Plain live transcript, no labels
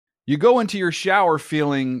You go into your shower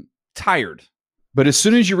feeling tired, but as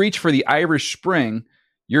soon as you reach for the Irish Spring,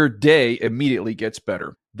 your day immediately gets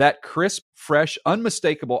better. That crisp, fresh,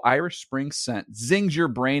 unmistakable Irish Spring scent zings your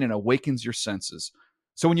brain and awakens your senses.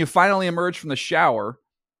 So when you finally emerge from the shower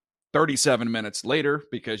 37 minutes later,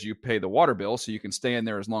 because you pay the water bill so you can stay in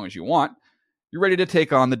there as long as you want, you're ready to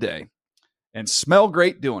take on the day and smell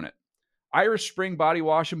great doing it. Irish Spring Body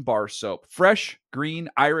Wash and Bar Soap. Fresh, green,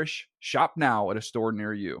 Irish. Shop now at a store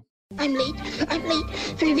near you. I'm late for a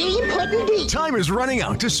very important date. Time is running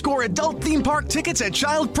out to score adult theme park tickets at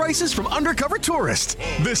child prices from Undercover Tourist.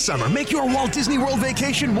 This summer, make your Walt Disney World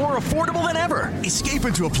vacation more affordable than ever. Escape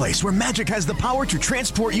into a place where magic has the power to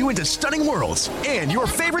transport you into stunning worlds and your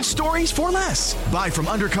favorite stories for less. Buy from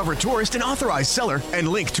Undercover Tourist, an authorized seller, and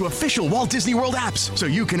link to official Walt Disney World apps so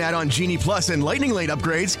you can add on Genie Plus and Lightning Lane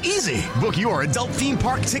upgrades easy. Book your adult theme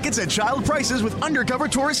park tickets at child prices with Undercover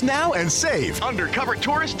Tourist now and save.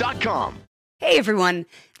 UndercoverTourist.com. Hey everyone,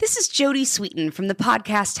 this is Jodie Sweetin from the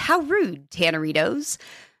podcast How Rude, Tanneritos.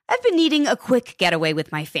 I've been needing a quick getaway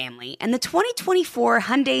with my family, and the 2024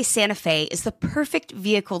 Hyundai Santa Fe is the perfect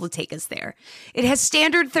vehicle to take us there. It has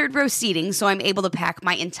standard third-row seating, so I'm able to pack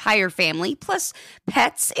my entire family, plus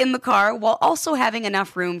pets, in the car, while also having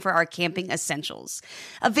enough room for our camping essentials.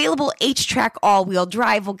 Available H-Track all-wheel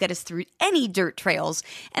drive will get us through any dirt trails,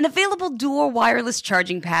 and available dual wireless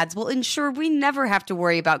charging pads will ensure we never have to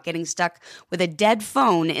worry about getting stuck with a dead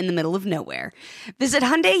phone in the middle of nowhere. Visit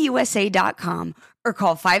HyundaiUSA.com or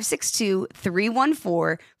call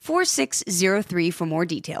 562-314-4603 for more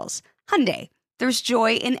details. Hyundai, there's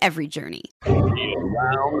joy in every journey. The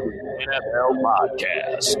Around NFL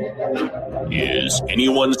podcast. Is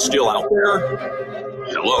anyone still out there?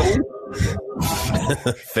 Hello?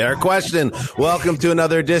 Fair question. Welcome to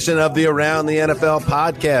another edition of the Around the NFL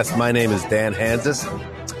podcast. My name is Dan Hansis.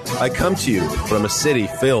 I come to you from a city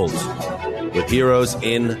filled with heroes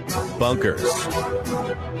in bunkers.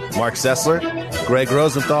 Mark Sessler, Greg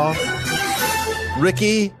Rosenthal,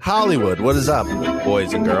 Ricky Hollywood. What is up,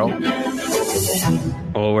 boys and girls?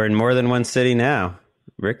 Well, we're in more than one city now.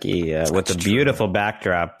 Ricky, with a beautiful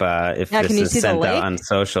backdrop. If this is sent out on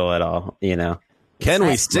social at all, you know. Can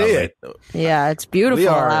we see it? Yeah, it's beautiful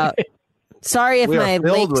out. Sorry if my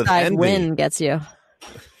lakeside wind gets you.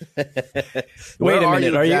 Wait a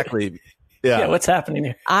minute, are exactly? You? Yeah, what's happening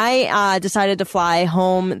here? I decided to fly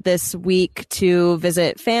home this week to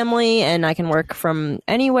visit family, and I can work from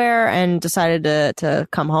anywhere, and decided to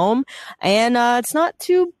come home. And it's not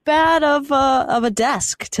too bad of a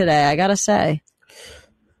desk today, I gotta say.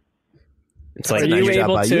 It's like, are you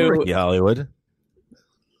able to Ricky Hollywood?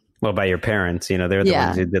 Well, by your parents, you know, they're the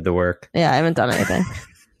ones who did the work. Yeah, I haven't done anything.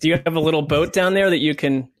 Do you have a little boat down there that you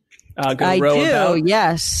can go I row do. about?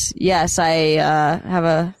 Yes, I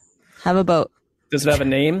have a boat. Does it have a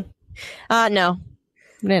name? No,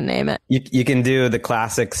 we didn't name it. You can do the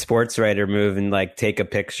classic sports writer move and like take a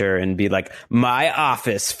picture and be like, my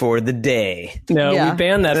office for the day. No, we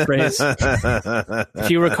banned that phrase. If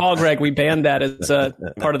you recall, Greg, we banned that as a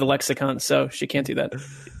part of the lexicon, so she can't do that.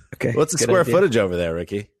 Okay. What's the square footage over there,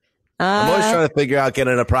 Ricky? I'm always trying to figure out, get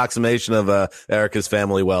an approximation of Erica's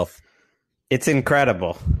family wealth. It's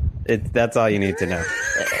incredible. That's all you need to know.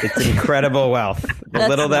 It's incredible wealth. The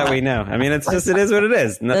little that we know. I mean, it is what it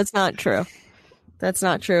is. That's not true. That's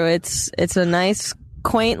not true. It's a nice,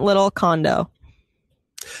 quaint little condo.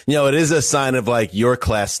 You know, it is a sign of like your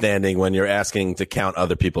class standing when you're asking to count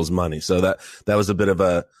other people's money. So that was a bit of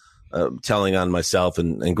a telling on myself,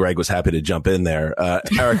 and Greg was happy to jump in there.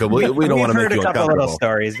 Erica, we don't want to make you uncomfortable. We've heard a couple little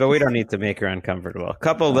stories, but we don't need to make her uncomfortable. A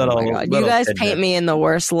couple little. You guys paint me in the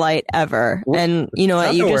worst light ever, and you know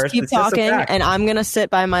what? You just keep talking, and I'm gonna sit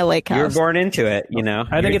by my lake house. You're born into it, you know.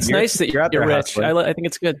 I think it's nice that you're rich. I think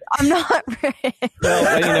it's good. I'm not rich.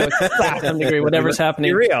 Well, you know, to some degree, whatever's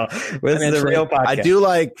happening. Be real. This is a real podcast. I do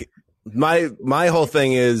like my whole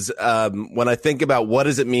thing is when I think about what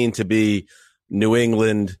does it mean to be New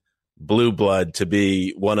England blue blood, to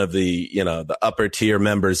be one of the, you know, the upper tier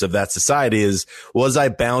members of that society, was I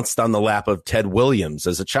bounced on the lap of Ted Williams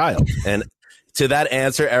as a child? And to that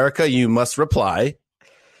answer, Erica, you must reply.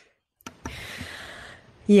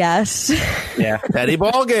 Yes. Yeah. Teddy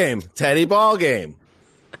ball game.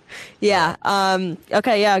 Yeah.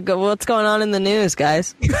 Okay. Yeah. What's going on in the news,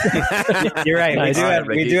 guys? You're right.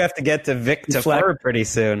 We do have to get to Vic Tafur pretty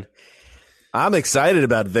soon. I'm excited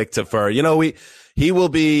about Vic Tafur. You know, he will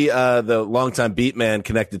be the longtime beat man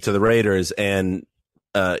connected to the Raiders, and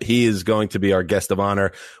he is going to be our guest of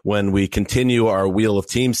honor when we continue our Wheel of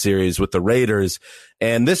Team series with the Raiders.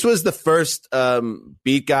 And this was the first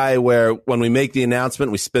beat guy where when we make the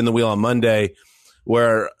announcement, we spin the wheel on Monday,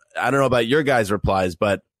 where I don't know about your guys' replies,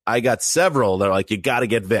 but I got several that are like, you got to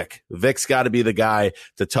get Vic. Vic's got to be the guy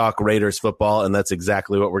to talk Raiders football, and that's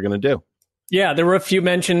exactly what we're going to do. Yeah, there were a few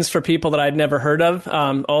mentions for people that I'd never heard of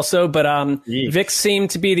also, but Vic seemed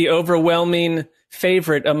to be the overwhelming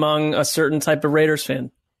favorite among a certain type of Raiders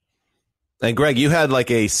fan. And Greg, you had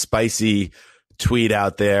like a spicy tweet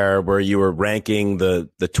out there where you were ranking the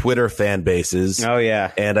Twitter fan bases. Oh,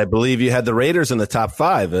 yeah. And I believe you had the Raiders in the top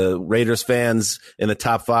 5, Raiders fans in the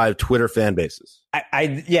top 5 Twitter fan bases.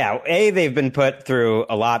 They've been put through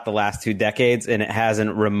a lot the last 2 decades, and it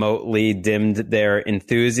hasn't remotely dimmed their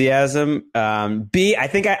enthusiasm. B, I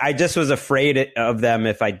think I just was afraid of them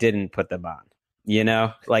if I didn't put them on. You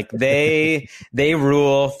know, like they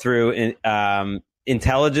rule through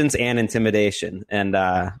intelligence and intimidation, and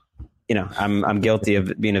I'm guilty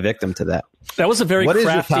of being a victim to that. That was a very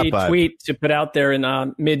crafty tweet to put out there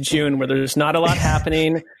in mid-June, where there's not a lot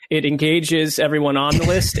happening. It engages everyone on the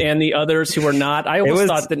list and the others who are not. I almost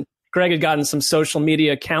thought that Greg had gotten some social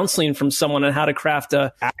media counseling from someone on how to craft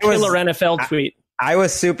a killer NFL tweet. I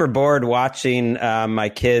was super bored watching my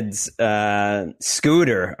kids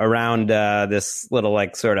scooter around this little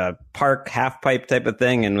like sort of park half pipe type of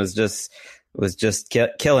thing, and was just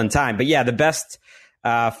killing time. But yeah, the best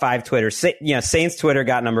 5 Twitter, Saints Twitter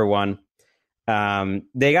got number 1.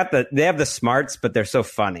 They have the smarts, but they're so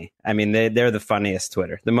funny. I mean, they're the funniest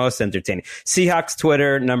Twitter, the most entertaining. Seahawks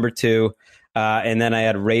Twitter number 2, and then I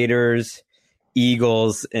had Raiders,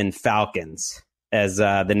 Eagles, and Falcons as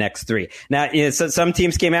the next 3. Now, so some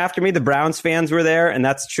teams came after me. The Browns fans were there, and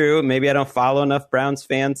that's true. Maybe I don't follow enough Browns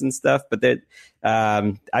fans and stuff, but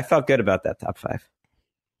I felt good about that top 5.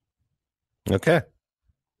 Okay.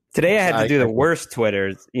 Today I had to do the worst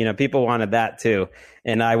Twitters. People wanted that too.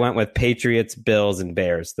 And I went with Patriots, Bills, and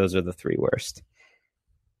Bears. Those are the 3 worst.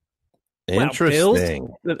 Interesting.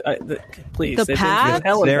 Please. The Pats?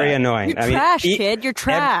 Very annoying. You're trash, kid. You're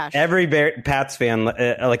trash. Every Pats fan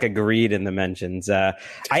agreed in the mentions.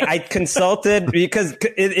 I consulted because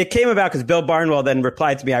it came about because Bill Barnwell then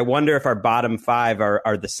replied to me, I wonder if our bottom 5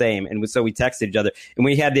 are the same. And so we texted each other, and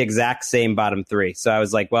we had the exact same bottom 3. So I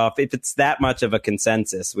was like, well, if it's that much of a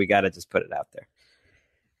consensus, we got to just put it out there.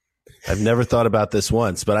 I've never thought about this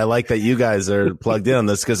once, but I like that you guys are plugged in on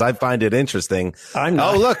this because I find it interesting. I'm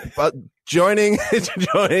not. Oh, look, joining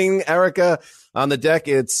Erica on the deck,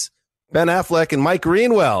 it's Ben Affleck and Mike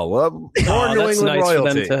Greenwell. More New England nice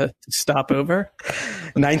royalty. For them to stop over.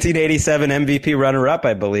 1987 MVP runner-up,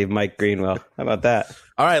 I believe, Mike Greenwell. How about that?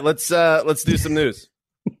 All right, let's do some news.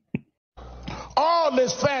 All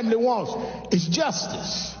this family wants is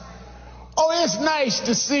justice. Oh, it's nice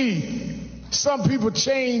to see some people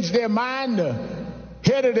change their mind. The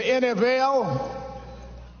head of the NFL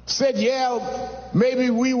said, yeah, maybe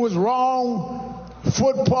we was wrong.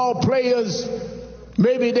 Football players,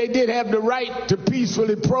 maybe they did have the right to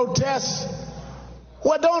peacefully protest.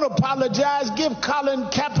 Well, don't apologize. Give Colin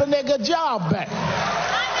Kaepernick a job back.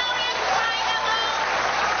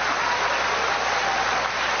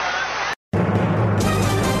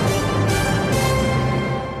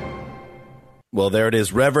 Well, there it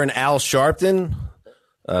is. Reverend Al Sharpton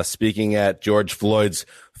speaking at George Floyd's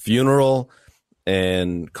funeral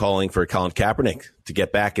and calling for Colin Kaepernick to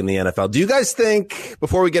get back in the NFL. Do you guys think,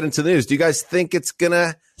 before we get into the news, do you guys think it's going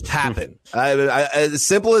to happen? As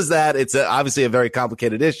simple as that, it's obviously a very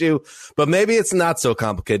complicated issue, but maybe it's not so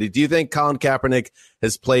complicated. Do you think Colin Kaepernick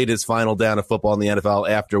has played his final down of football in the NFL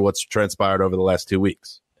after what's transpired over the last 2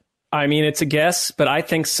 weeks? I mean, it's a guess, but I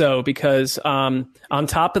think so because on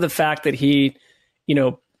top of the fact that he,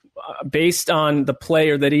 based on the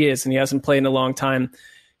player that he is, and he hasn't played in a long time,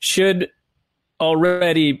 should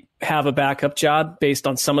already have a backup job based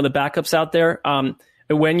on some of the backups out there.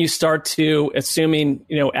 When you start to, assuming,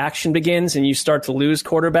 action begins and you start to lose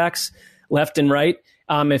quarterbacks left and right,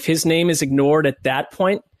 if his name is ignored at that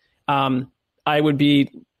point, I would be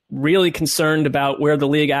really concerned about where the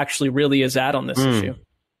league actually really is at on this issue.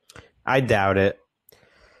 I doubt it.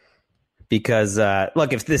 Because,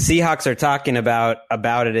 look, if the Seahawks are talking about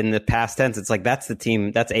it in the past tense, it's like that's a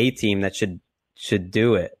team that should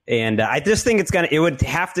do it. And I just think it would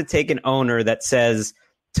have to take an owner that says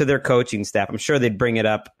to their coaching staff, I'm sure they'd bring it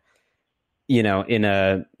up, in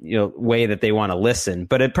a way that they want to listen.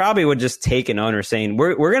 But it probably would just take an owner saying,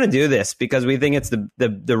 we're going to do this because we think it's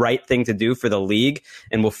the right thing to do for the league,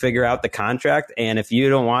 and we'll figure out the contract. And if you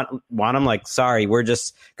don't want them, like, sorry, we're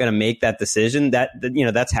just going to make that decision.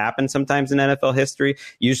 That's happened sometimes in NFL history.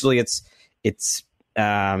 Usually it's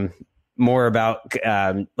more about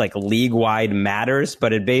like league-wide matters,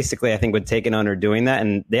 but it basically, I think, would take an owner doing that.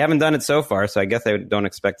 And they haven't done it so far, so I guess I don't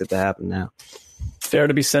expect it to happen now. Fair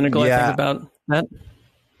to be cynical, I think, about that.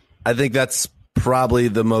 I think that's probably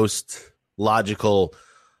the most logical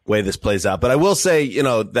way this plays out. But I will say,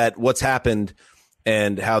 that what's happened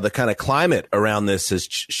and how the kind of climate around this has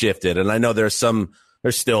shifted. And I know there's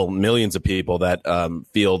still millions of people that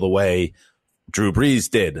feel the way Drew Brees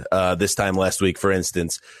did this time last week, for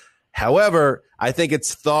instance. However, I think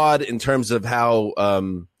it's thawed in terms of how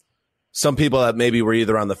some people that maybe were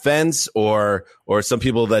either on the fence or some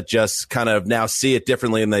people that just kind of now see it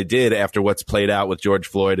differently than they did after what's played out with George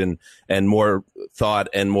Floyd and more thought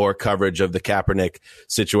and more coverage of the Kaepernick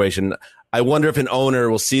situation. I wonder if an owner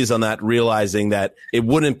will seize on that, realizing that it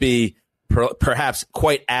wouldn't be perhaps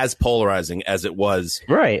quite as polarizing as it was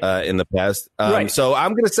in the past. So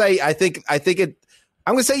I'm going to say, I'm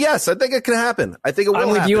going to say yes. I think it can happen. I think it will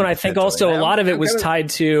happen. I'm with you, and I think also a lot of it was tied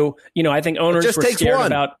to, I think owners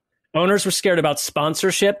were scared about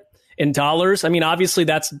sponsorship and dollars. I mean, obviously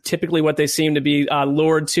that's typically what they seem to be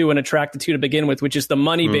lured to and attracted to begin with, which is the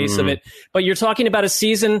money base of it. But you're talking about a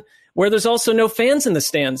season where there's also no fans in the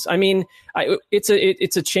stands. I mean, it's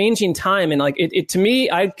a changing time, and like it to me,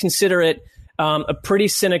 I consider it a pretty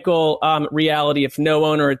cynical reality if no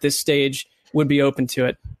owner at this stage would be open to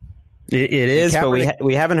it. It is, but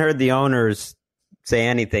we haven't heard the owners say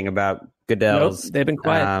anything about Goodell's. Nope, they've been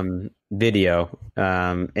quiet. Video,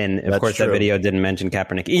 and of course that video didn't mention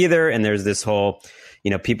Kaepernick either. And there's this whole,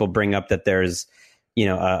 people bring up that there's,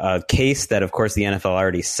 a case that of course the NFL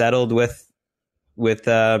already settled with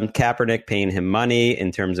Kaepernick, paying him money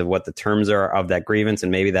in terms of what the terms are of that grievance,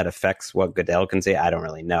 and maybe that affects what Goodell can say. I don't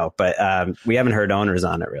really know, but we haven't heard owners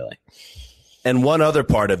on it really. And one other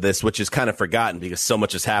part of this, which is kind of forgotten because so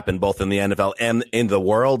much has happened both in the NFL and in the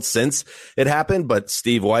world since it happened, but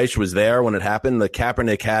Steve Wyche was there when it happened. The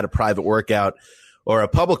Kaepernick had a private workout or a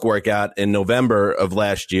public workout in November of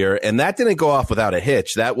last year, and that didn't go off without a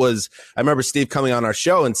hitch. I remember Steve coming on our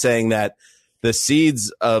show and saying that the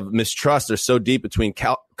seeds of mistrust are so deep between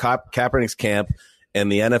Kaepernick's camp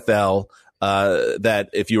and the NFL that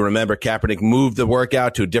if you remember, Kaepernick moved the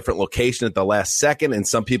workout to a different location at the last second, and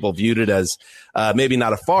some people viewed it as maybe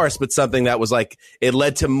not a farce, but something that was like, it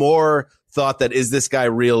led to more thought that, is this guy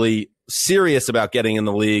really serious about getting in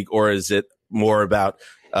the league, or is it more about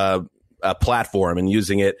a platform and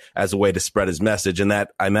using it as a way to spread his message? And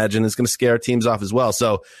that, I imagine, is going to scare teams off as well.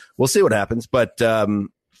 So we'll see what happens, but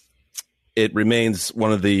it remains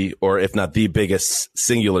one of the, or if not the biggest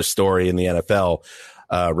singular story in the NFL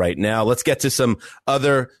right now. Let's get to some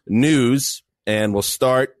other news, and we'll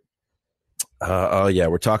start.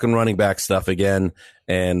 We're talking running back stuff again,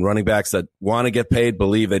 and running backs that want to get paid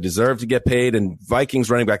believe they deserve to get paid. And Vikings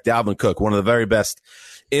running back Dalvin Cook, one of the very best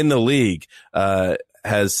in the league,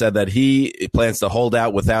 has said that he plans to hold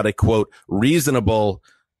out without a, quote, reasonable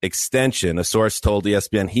extension. A source told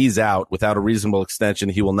ESPN he's out without a reasonable extension.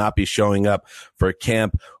 He will not be showing up for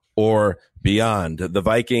camp or beyond. The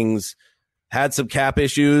Vikings had some cap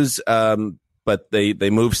issues, but they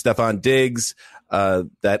moved Stephon Diggs.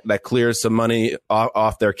 That clears some money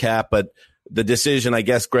off their cap. But the decision, I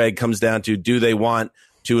guess, Greg, comes down to, do they want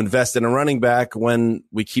to invest in a running back when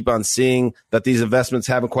we keep on seeing that these investments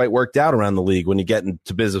haven't quite worked out around the league when you get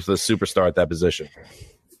into business with a superstar at that position?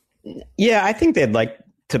 Yeah, I think they'd like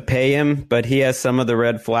to pay him, but he has some of the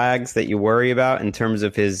red flags that you worry about in terms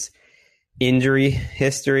of his injury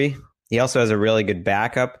history. He also has a really good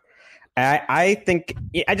backup. I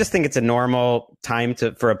just think it's a normal time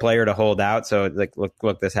for a player to hold out. So like,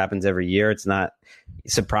 look, this happens every year. It's not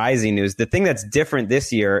surprising news. The thing that's different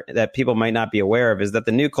this year that people might not be aware of is that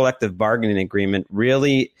the new collective bargaining agreement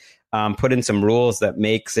really put in some rules that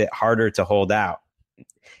makes it harder to hold out.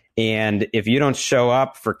 And if you don't show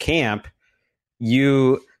up for camp,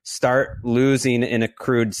 you start losing an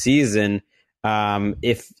accrued season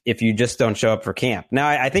if you just don't show up for camp. Now,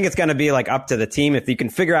 I think it's going to be like up to the team. If you can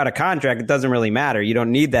figure out a contract, it doesn't really matter. You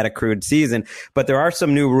don't need that accrued season. But there are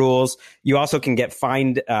some new rules. You also can get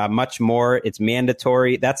fined much more. It's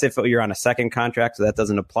mandatory. That's if you're on a second contract, so that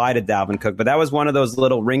doesn't apply to Dalvin Cook. But that was one of those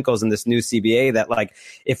little wrinkles in this new CBA that, like,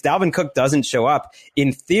 if Dalvin Cook doesn't show up,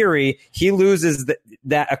 in theory, he loses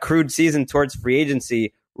that accrued season towards free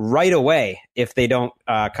agency right away if they don't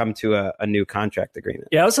come to a new contract agreement.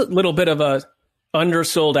 Yeah, that's a little bit of a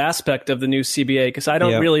undersold aspect of the new CBA, because I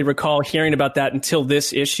don't really recall hearing about that until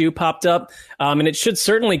this issue popped up. And it should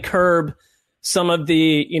certainly curb some of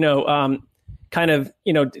the,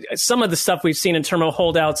 some of the stuff we've seen in terms of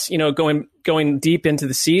holdouts, going deep into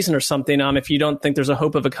the season or something. If you don't think there's a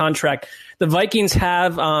hope of a contract, the Vikings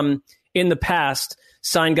have in the past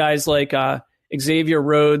signed guys like Xavier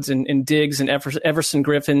Rhodes and Diggs and Everson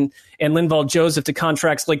Griffin and Linval Joseph to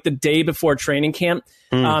contracts like the day before training camp.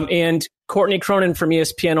 And Courtney Cronin from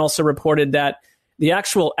ESPN also reported that the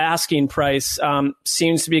actual asking price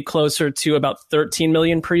seems to be closer to about $13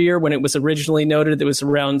 million per year when it was originally noted that it was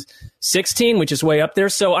around 16, which is way up there.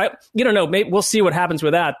 So you don't know. Maybe we'll see what happens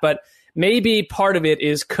with that. But maybe part of it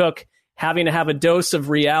is Cook having to have a dose of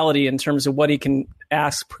reality in terms of what he can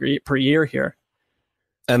ask per year here.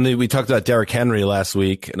 And we talked about Derrick Henry last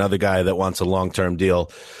week, another guy that wants a long-term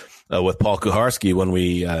deal with Paul Kuharsky when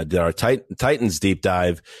we did our Titans deep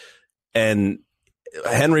dive. And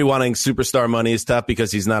Henry wanting superstar money is tough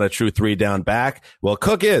because he's not a true 3-down back. Well,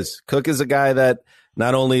 Cook is. Cook is a guy that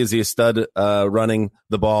not only is he a stud running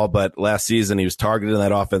the ball, but last season he was targeted in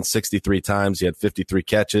that offense 63 times. He had 53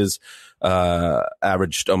 catches,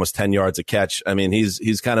 averaged almost 10 yards a catch. I mean,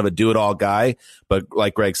 he's kind of a do-it-all guy. But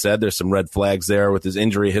like Greg said, there's some red flags there with his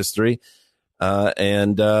injury history.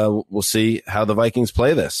 And we'll see how the Vikings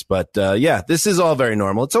play this. But yeah, this is all very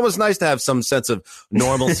normal. It's almost nice to have some sense of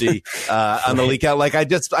normalcy on the leak out. Like I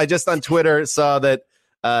just on Twitter saw that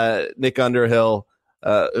Nick Underhill,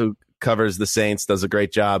 who covers the Saints, does a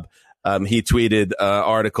great job. He tweeted an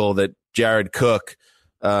article that Jared Cook,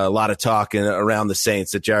 a lot of talk around the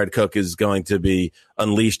Saints that Jared Cook is going to be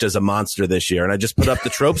unleashed as a monster this year. And I just put up the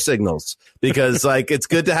trope signals because like it's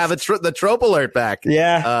good to have the trope alert back.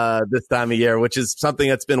 Yeah. This time of year, which is something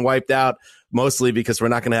that's been wiped out mostly because we're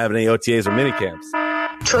not going to have any OTAs or minicamps.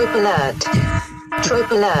 Trope alert.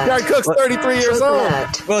 Trope alert. Jared Cook's 33 years trope old.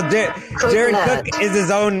 Alert. Well, Jared Cook is his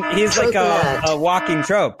own. He's Trope like a walking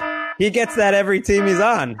trope. He gets that every team he's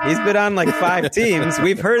on. He's been on like 5 teams.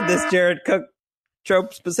 We've heard this Jared Cook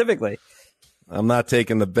trope specifically. I'm not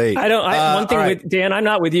taking the bait. One thing right. with Dan, I'm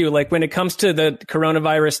not with you. Like when it comes to the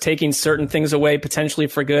coronavirus taking certain things away potentially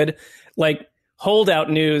for good, like holdout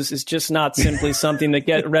news is just not simply something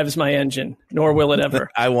that revs my engine, nor will it ever.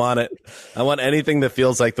 I want it. I want anything that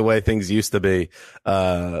feels like the way things used to be,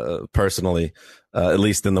 personally, at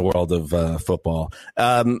least in the world of football.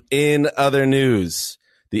 In other news,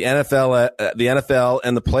 the NFL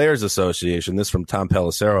and the Players Association, this from Tom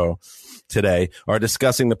Pelissero today, are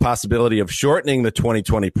discussing the possibility of shortening the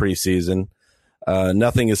 2020 preseason.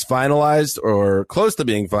 Nothing is finalized or close to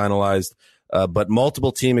being finalized, but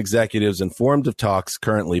multiple team executives informed of talks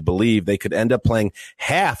currently believe they could end up playing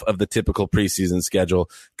half of the typical preseason schedule,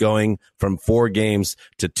 going from 4 games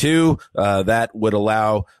to 2. That would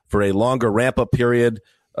allow for a longer ramp-up period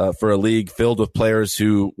for a league filled with players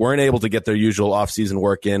who weren't able to get their usual offseason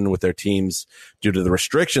work in with their teams due to the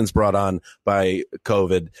restrictions brought on by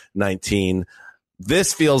COVID-19.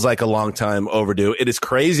 This feels like a long time overdue. It is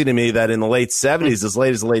crazy to me that in the late 70s, as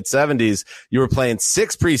late as the late 70s, you were playing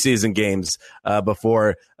 6 preseason games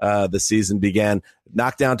before the season began.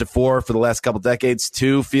 Knocked down to 4 for the last couple decades.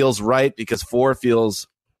 2 feels right because 4 feels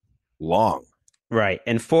long. Right.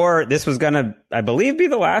 And 4, this was going to, I believe, be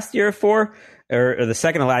the last year of 4 or the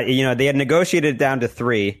second to last. You know, they had negotiated it down to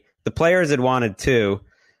 3. The players had wanted 2.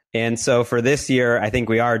 And so for this year, I think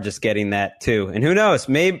we are just getting that 2. And who knows,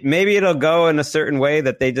 maybe it'll go in a certain way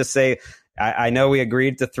that they just say, I know we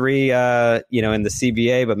agreed to 3, in the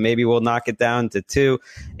CBA, but maybe we'll knock it down to 2.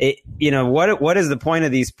 What is the point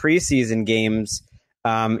of these preseason games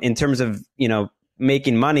in terms of,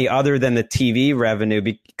 making money other than the TV revenue?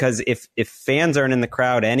 Because if fans aren't in the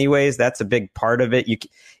crowd anyways, that's a big part of it.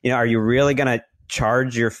 Are you really going to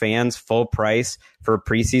charge your fans full price for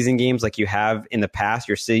preseason games like you have in the past,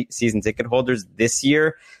 your season ticket holders this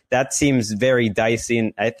year? That seems very dicey.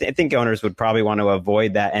 And I think owners would probably want to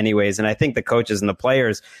avoid that anyways. And I think the coaches and the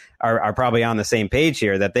players are probably on the same page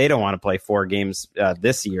here that they don't want to play 4 games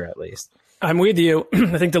this year, at least. I'm with you.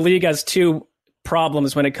 I think the league has 2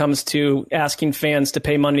 problems when it comes to asking fans to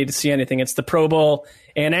pay money to see anything. It's the Pro Bowl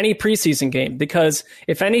and any preseason game, because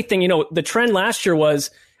if anything, the trend last year was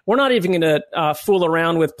we're not even going to fool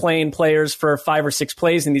around with playing players for 5 or 6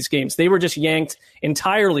 plays in these games. They were just yanked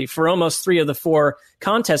entirely for almost 3 of the 4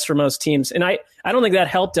 contests for most teams. And I don't think that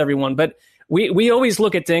helped everyone, but we always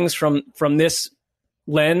look at things from this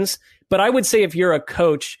lens. But I would say if you're a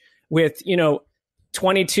coach with,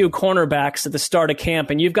 22 cornerbacks at the start of camp,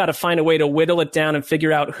 and you've got to find a way to whittle it down and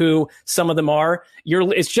figure out who some of them are.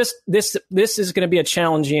 It's just this is going to be a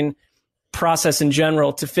challenging process in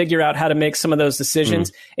general to figure out how to make some of those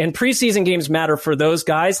decisions. And preseason games matter for those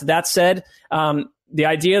guys. That said, the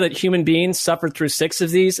idea that human beings suffered through 6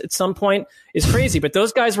 of these at some point is crazy. But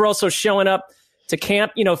those guys were also showing up to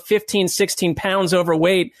camp, 15, 16 pounds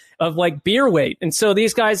overweight of like beer weight. And so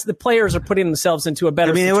these guys, the players are putting themselves into a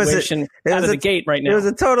better situation out of the gate right now. It was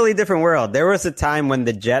a totally different world. There was a time when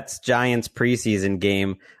the Jets-Giants preseason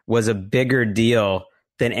game was a bigger deal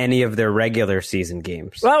than any of their regular season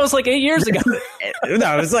games. Well, that was like 8 years ago.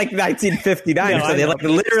 No, it was like 1959. No, so they like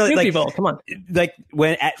literally Snoopy like Bowl. Come on. Like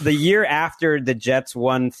when the year after the Jets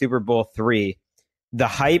won Super Bowl III, the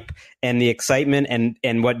hype and the excitement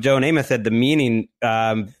and what Joe Namath said, the meaning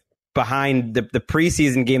behind the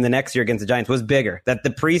preseason game the next year against the Giants was bigger. That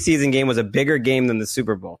the preseason game was a bigger game than the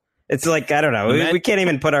Super Bowl. It's like, I don't know. We can't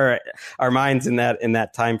even put our minds in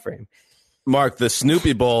that time frame. Mark, the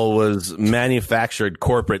Snoopy Bowl was manufactured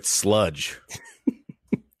corporate sludge.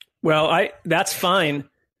 Well, that's fine.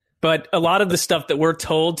 But a lot of the stuff that we're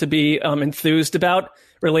told to be enthused about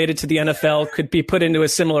related to the NFL could be put into a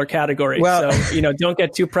similar category. Well, so, don't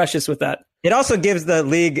get too precious with that. It also gives the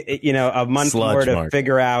league, a month more to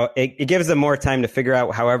figure out. It gives them more time to figure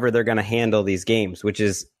out however they're going to handle these games, which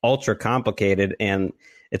is ultra complicated. And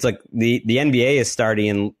it's like the NBA is starting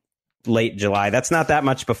in late July. That's not that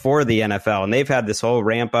much before the NFL. And they've had this whole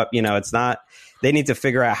ramp up. It's not, they need to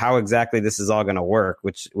figure out how exactly this is all going to work,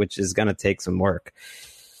 which is going to take some work.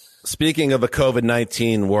 Speaking of a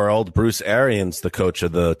COVID-19 world, Bruce Arians, the coach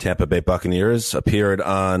of the Tampa Bay Buccaneers, appeared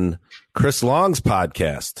on Chris Long's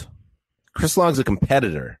podcast. Chris Long's a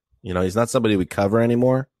competitor. He's not somebody we cover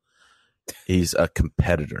anymore. He's a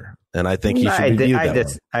competitor. And I think he should be viewed that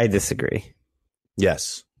way. I disagree.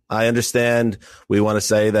 Yes. I understand we want to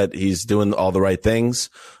say that he's doing all the right things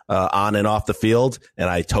on and off the field, and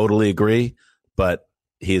I totally agree, but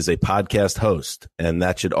he is a podcast host, and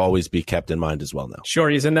that should always be kept in mind as well now. Sure,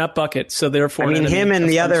 he's in that bucket, so therefore... I mean, him and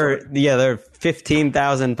the other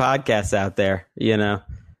 15,000 podcasts out there,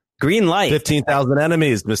 Green light. 15,000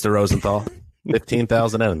 enemies, Mr. Rosenthal.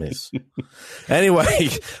 15,000 enemies. Anyway,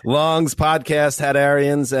 Long's podcast had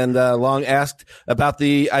Arians, and Long asked about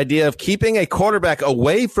the idea of keeping a quarterback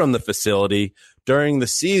away from the facility during the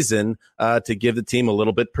season to give the team a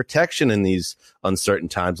little bit protection in these uncertain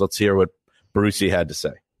times. Let's hear what Brucey had to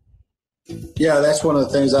say. Yeah, that's one of the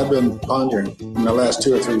things I've been pondering in the last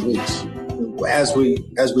 2 or 3 weeks. As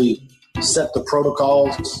we set the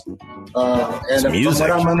protocols, and from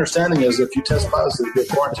what I'm understanding is if you test positive, you're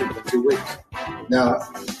quarantined for 2 weeks. Now,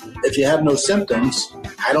 if you have no symptoms,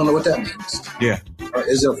 I don't know what that means. Yeah.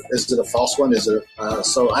 Is it a false one? Is it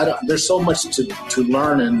there's so much to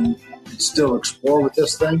learn and still explore with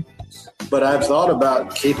this thing. But I've thought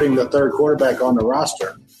about keeping the third quarterback on the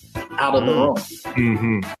roster out of the room.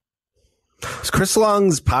 Mm-hmm. Does Chris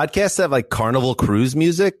Long's podcast have like Carnival Cruise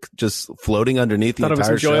music just floating underneath the entire show?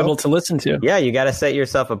 It was enjoyable to listen to. Yeah, you got to set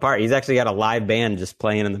yourself apart. He's actually got a live band just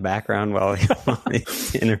playing in the background while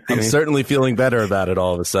he's interviewing. I'm certainly feeling better about it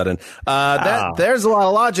all of a sudden. There's a lot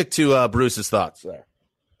of logic to Bruce's thoughts there.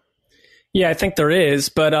 Yeah, I think there is.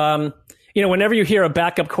 But, whenever you hear a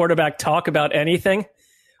backup quarterback talk about anything,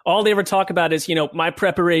 all they ever talk about is, my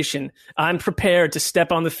preparation. I'm prepared to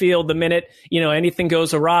step on the field the minute, anything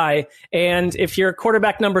goes awry. And if you're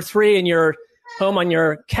quarterback number 3 and you're home on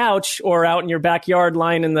your couch or out in your backyard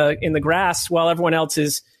lying in the grass while everyone else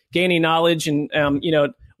is gaining knowledge and,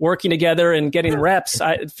 working together and getting reps,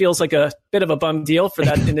 it feels like a bit of a bum deal for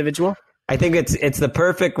that individual. I think it's the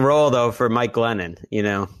perfect role, though, for Mike Glennon,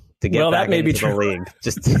 to get back into the league.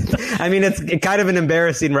 It's kind of an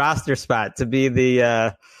embarrassing roster spot to be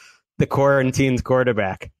the quarantine's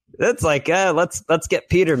quarterback. That's like let's get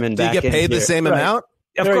Peterman back. Do you get paid the same amount?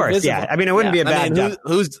 Of course, yeah. It wouldn't be a bad job.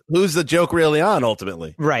 Who's the joke really on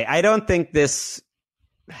ultimately? Right. I don't think this.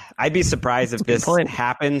 I'd be surprised if this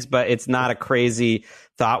happens, but it's not a crazy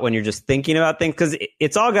thought when you're just thinking about things because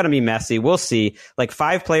it's all going to be messy. We'll see. Like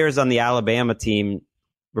 5 players on the Alabama team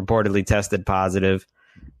reportedly tested positive,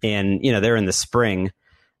 and they're in the spring.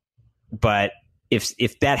 But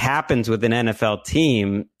if that happens with an NFL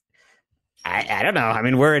team, I don't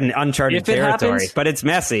know. We're in uncharted territory, but it's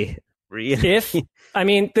messy. I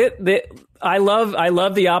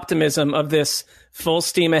love the optimism of this full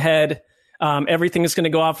steam ahead. Everything is going to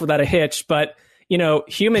go off without a hitch, but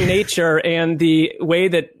human nature and the way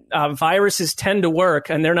that viruses tend to work,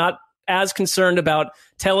 and they're not as concerned about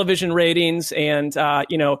television ratings and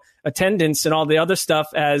attendance and all the other stuff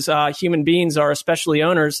as human beings are, especially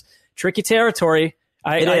owners. Tricky territory.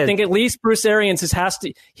 I think at least Bruce Arians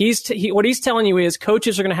what he's telling you is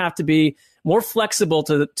coaches are going to have to be more flexible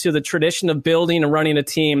to the tradition of building and running a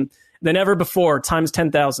team than ever before, times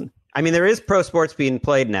 10,000. There is pro sports being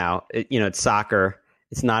played now. It's soccer.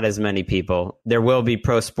 It's not as many people. There will be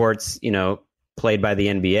pro sports, played by the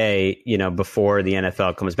NBA, before the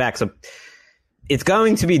NFL comes back. So it's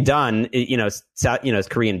going to be done.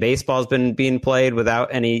 Korean baseball has been being played without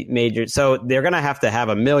any major. So they're going to have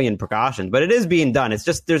a million precautions, but it is being done. It's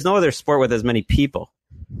just there's no other sport with as many people.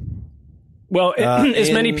 Well,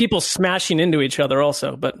 as many people smashing into each other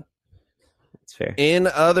also, but it's fair. In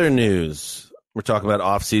other news, we're talking about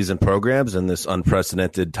off-season programs in this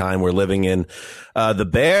unprecedented time we're living in. The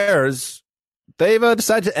Bears, they've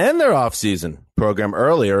decided to end their off-season program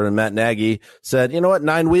earlier, and Matt Nagy said, you know what,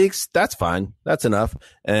 9 weeks, that's fine. That's enough.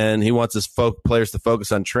 And he wants his players to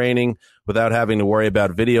focus on training without having to worry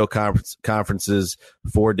about video conferences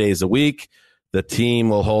 4 days a week. The team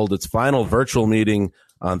will hold its final virtual meeting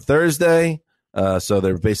on Thursday. So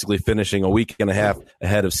they're basically finishing a week and a half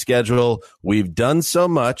ahead of schedule. We've done so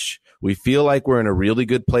much. We feel like we're in a really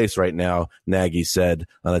good place right now, Nagy said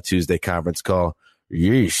on a Tuesday conference call.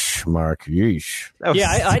 Yeesh, Mark, yeesh.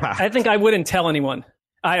 Yeah, I think I wouldn't tell anyone.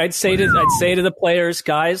 I'd say to the players,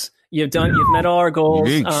 guys, you've met all our goals.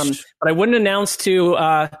 But I wouldn't announce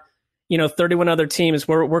to 31 other teams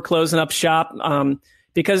we're closing up shop.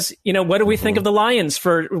 Because, what do we think of the Lions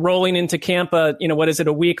for rolling into camp, what is it,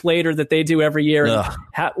 a week later that they do every year?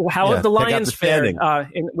 How have the Lions fared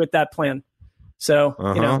with that plan? So,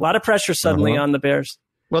 a lot of pressure suddenly on the Bears.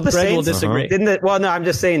 Well, the Greg Saints will disagree. I'm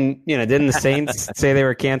just saying, didn't the Saints say they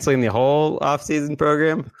were canceling the whole offseason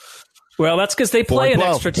program? Well, that's because they play an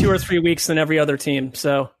extra 2 or 3 weeks than every other team.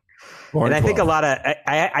 So, and I think a lot of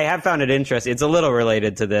I have found it interesting. It's a little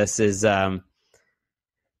related to this is, the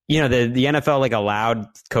NFL allowed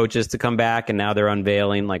coaches to come back, and now they're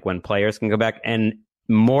unveiling when players can go back, and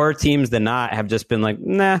more teams than not have just been like,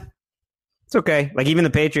 nah, it's okay. Even the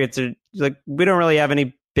Patriots are we don't really have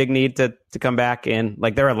any big need to come back in.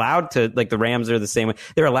 They're allowed to. The Rams are the same way.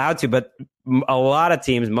 They're allowed to, but a lot of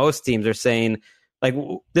teams, most teams are saying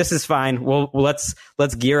this is fine. Let's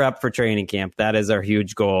gear up for training camp. That is our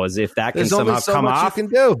huge goal. Is if that can somehow come off, you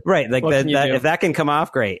can do right. If that can come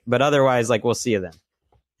off, great. But otherwise, we'll see you then.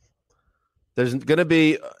 There's going to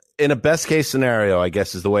be, in a best case scenario, I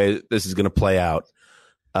guess is the way this is going to play out.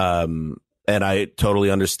 And I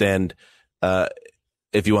totally understand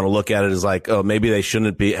if you want to look at it as maybe they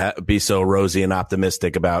shouldn't be so rosy and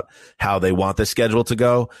optimistic about how they want the schedule to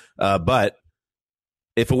go. But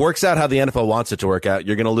if it works out how the NFL wants it to work out,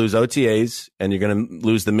 you're going to lose OTAs and you're going to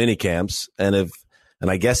lose the mini camps and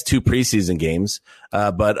I guess 2 preseason games.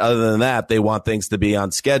 But other than that, they want things to be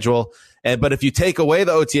on schedule. But if you take away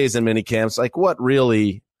the OTAs and mini camps,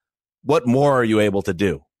 what more are you able to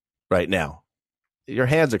do right now? Your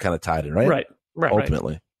hands are kind of tied in, right? Right.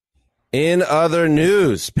 Ultimately. In other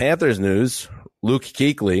news, Panthers news, Luke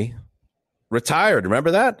Kuechly retired.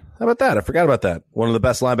 Remember that? How about that? I forgot about that. One of the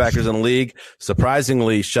best linebackers in the league.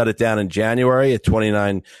 Surprisingly shut it down in January at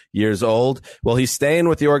 29 years old. Well, he's staying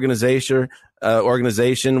with the organization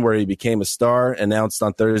where he became a star. Announced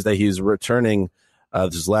on Thursday he's returning.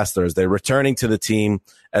 This is last Thursday, returning to the team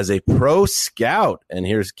as a pro scout. And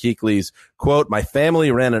here's Kuechly's quote: "My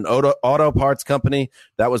family ran an auto parts company.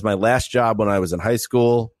 That was my last job when I was in high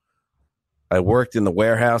school. I worked in the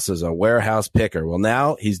warehouse as a warehouse picker." Well,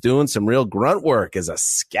 now he's doing some real grunt work as a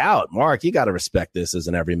scout. Mark, you got to respect this as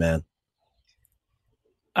an everyman.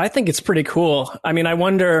 I think it's pretty cool. I mean, I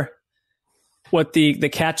wonder what the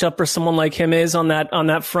catch up for someone like him is on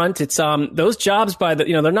that front. It's those jobs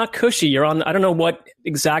they're not cushy. You're on, I don't know what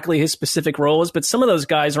exactly his specific role is, but some of those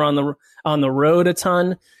guys are on the road a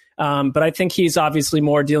ton. But I think he's obviously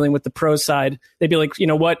more dealing with the pro side. They'd be like,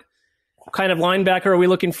 what kind of linebacker are we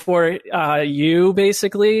looking for? You,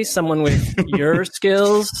 basically, someone with your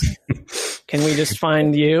skills. Can we just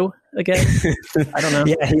find you again? I don't know.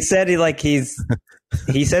 Yeah, he said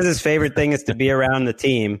he says his favorite thing is to be around the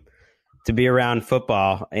team, to be around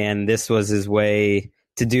football, and this was his way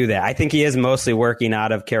to do that. I think he is mostly working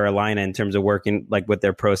out of Carolina in terms of working with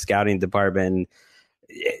their pro scouting department.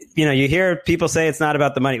 You hear people say it's not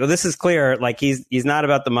about the money. Well, this is clear. He's not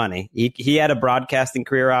about the money. He had a broadcasting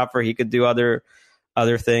career offer. He could do other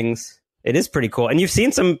things. It is pretty cool. And you've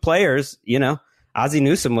seen some players. Ozzie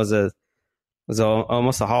Newsome was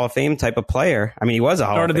almost a Hall of Fame type of player. I mean, he was a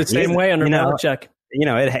Hall of Fame. Started the same way under Belichick.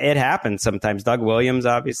 It happens sometimes. Doug Williams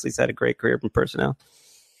obviously had a great career from personnel.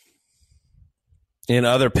 In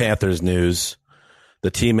other Panthers news, the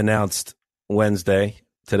team announced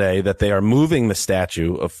today that they are moving the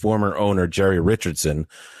statue of former owner Jerry Richardson.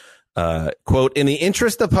 Quote, "In the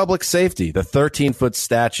interest of public safety, the 13-foot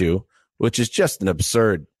statue," which is just an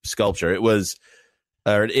absurd sculpture.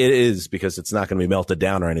 It is because it's not going to be melted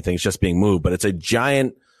down or anything. It's just being moved, but it's a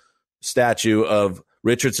giant statue of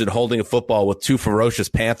Richardson holding a football with 2 ferocious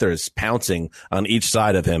Panthers pouncing on each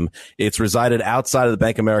side of him. It's resided outside of the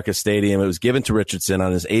Bank of America Stadium. It was given to Richardson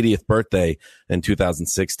on his 80th birthday in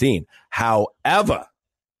 2016. However,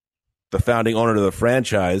 the founding owner of the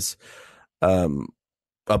franchise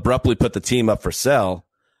abruptly put the team up for sale,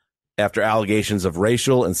 after allegations of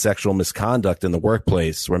racial and sexual misconduct in the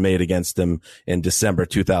workplace were made against him in December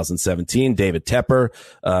 2017. David Tepper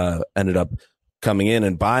ended up coming in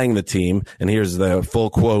and buying the team. And here's the full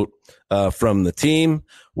quote from the team.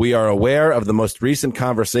 "We are aware of the most recent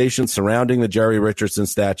conversations surrounding the Jerry Richardson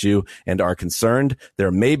statue and are concerned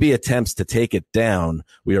there may be attempts to take it down.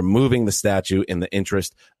 We are moving the statue in the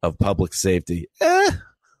interest of public safety."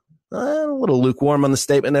 A little lukewarm on the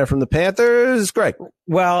statement there from the Panthers. Greg.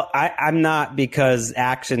 Well, I'm not, because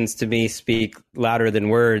actions to me speak louder than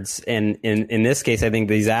words. And in this case, I think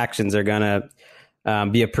these actions are going to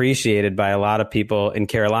be appreciated by a lot of people in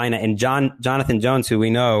Carolina. And Jonathan Jones, who we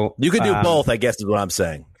know. You could do both, I guess is what I'm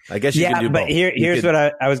saying. I guess you can do both. But here's what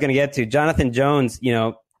I was going to get to. Jonathan Jones,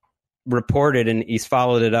 reported, and he's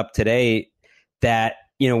followed it up today, that,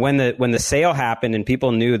 when the sale happened and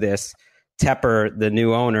people knew this, Tepper, the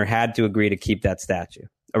new owner, had to agree to keep that statue,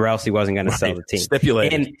 or else he wasn't going to sell the team.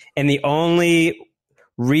 Stipulated. And the only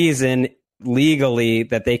reason legally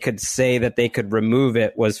that they could say that they could remove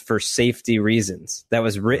it was for safety reasons. That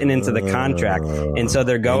was written into the contract. And so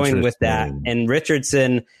they're going with that. And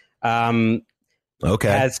Richardson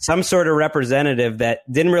has some sort of representative that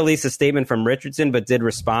didn't release a statement from Richardson, but did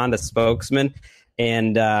respond, a spokesman,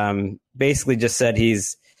 and basically just said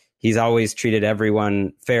he's always treated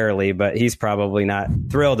everyone fairly, but he's probably not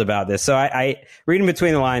thrilled about this. So I reading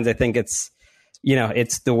between the lines, I think it's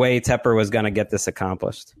the way Tepper was going to get this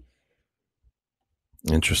accomplished.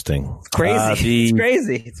 Interesting. It's crazy. It's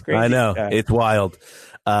crazy. It's crazy. I know. It's wild.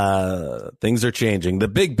 Things are changing. The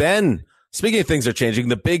Big Ben, speaking of things are changing,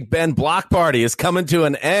 the Big Ben block party is coming to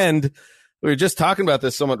an end. We were just talking about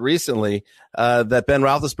this somewhat recently, that Ben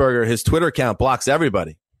Roethlisberger, his Twitter account blocks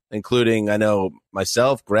everybody, including, I know,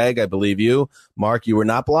 myself, Greg, I believe you. Mark, you were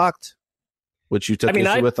not blocked, which you took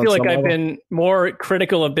issue with. I feel like I've been more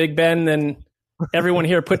critical of Big Ben than everyone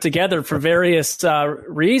here put together for various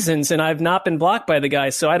reasons, and I've not been blocked by the guy,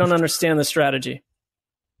 so I don't understand the strategy.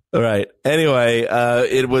 All right. Anyway,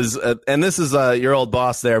 it was, and this is your old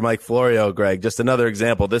boss there, Mike Florio, Greg. Just another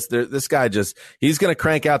example. This guy he's going to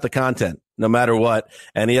crank out the content no matter what,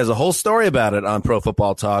 and he has a whole story about it on Pro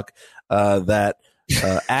Football Talk that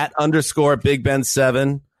at _Big Ben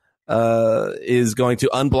 7 is going to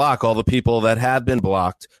unblock all the people that have been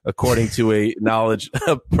blocked, according to a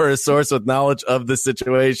source with knowledge of the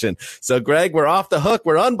situation. So, Greg, we're off the hook.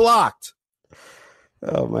 We're unblocked.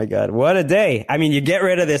 Oh, my God. What a day. I mean, you get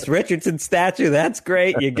rid of this Richardson statue. That's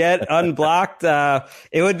great. You get unblocked.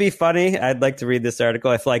 It would be funny. I'd like to read this article.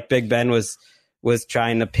 I feel like Big Ben was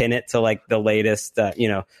trying to pin it to like the latest, as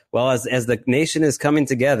the nation is coming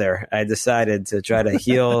together, I decided to try to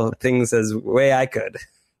heal things as way I could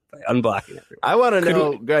by unblocking everyone. I want to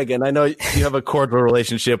know, Greg, and I know you have a cordial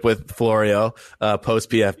relationship with Florio, post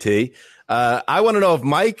PFT. I want to know if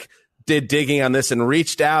Mike did digging on this and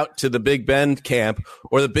reached out to the Big Ben camp,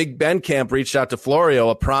 or the Big Ben camp reached out to Florio,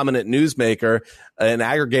 a prominent newsmaker, an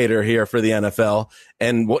aggregator here for the NFL.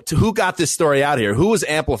 And who got this story out here? Who was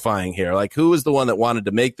amplifying here? Like, who was the one that wanted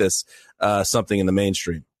to make this something in the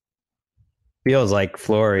mainstream? Feels like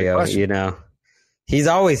Florio, he's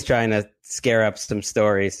always trying to scare up some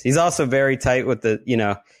stories. He's also very tight with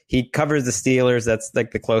he covers the Steelers. That's like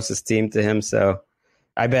the closest team to him. So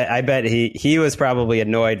I bet he was probably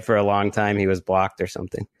annoyed for a long time. He was blocked or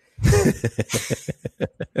something.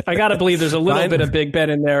 I got to believe there's a little bit of Big Ben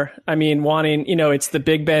in there. I mean, wanting, it's the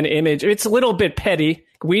Big Ben image. It's a little bit petty.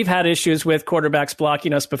 We've had issues with quarterbacks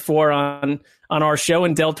blocking us before on our show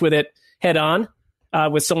and dealt with it head on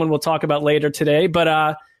with someone we'll talk about later today.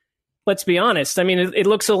 But let's be honest. I mean, it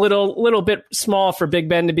looks a little bit small for Big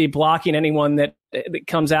Ben to be blocking anyone that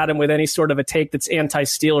comes at him with any sort of a take that's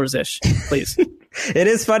anti-Steelers-ish, please. It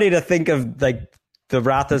is funny to think of like the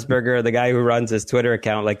Roethlisberger, the guy who runs his Twitter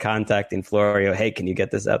account, like contacting Florio. Hey, can you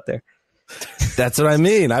get this out there? That's what I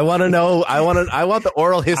mean. I want to know. I want the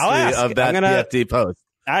oral history of that PFT post.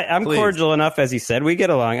 I'm cordial enough, as you said. We get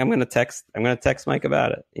along. I'm going to text Mike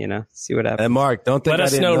about it. See what happens. And Mark, don't think let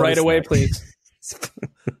us know right away, please.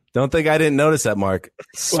 Don't think I didn't notice that, Mark.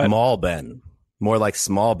 Small Ben, more like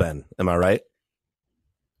Small Ben. Am I right?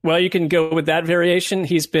 Well, you can go with that variation.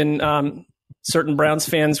 He's been. Certain Browns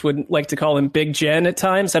fans would like to call him Big Jen at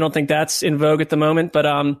times. I don't think that's in vogue at the moment, but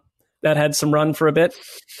that had some run for a bit.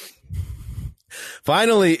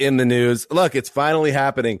 Finally in the news. Look, it's finally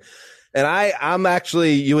happening. And I'm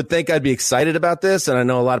actually, you would think I'd be excited about this. And I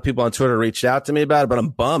know a lot of people on Twitter reached out to me about it, but I'm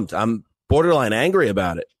bummed. I'm borderline angry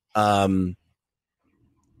about it.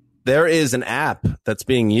 There is an app that's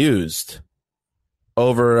being used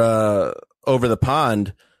over the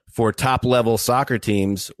pond for top level soccer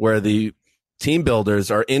teams where the team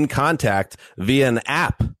builders are in contact via an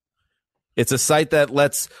app It's a site that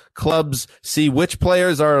lets clubs see which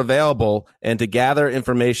players are available and to gather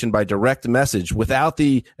information by direct message without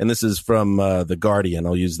and this is from The Guardian,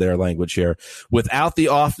 I'll use their language here, without the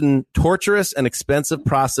often torturous and expensive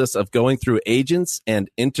process of going through agents and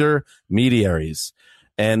intermediaries.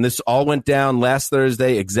 And this all went down last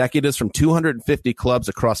Thursday. Executives from 250 clubs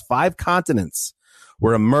across 5 continents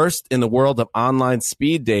were immersed in the world of online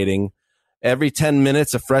speed dating. Every 10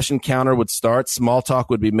 minutes, a fresh encounter would start, small talk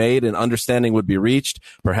would be made, and understanding would be reached,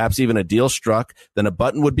 perhaps even a deal struck. Then a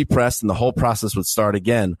button would be pressed, and the whole process would start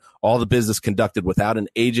again. All the business conducted without an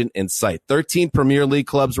agent in sight. 13 Premier League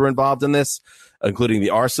clubs were involved in this, including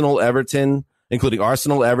Arsenal, Everton,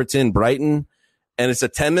 Brighton. And it's a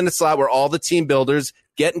 10-minute slot where all the team builders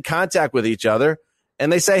get in contact with each other,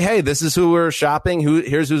 and they say, hey, this is who we're shopping.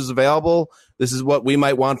 Here's who's available. This is what we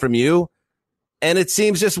might want from you. And it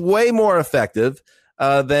seems just way more effective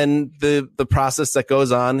than the process that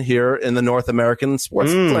goes on here in the North American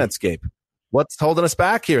sports landscape. What's holding us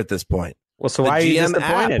back here at this point? Well, so why are you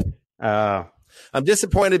disappointed? I'm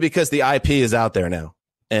disappointed because the IP is out there now,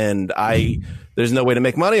 and there's no way to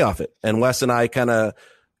make money off it. And Wes and I kind of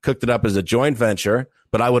cooked it up as a joint venture,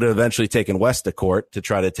 but I would have eventually taken Wes to court to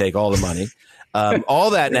try to take all the money. All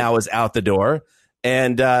that now is out the door.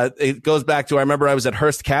 And it goes back to, I remember I was at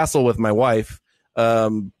Hearst Castle with my wife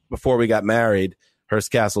before we got married.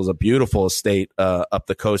 Hearst Castle is a beautiful estate up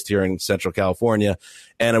the coast here in Central California.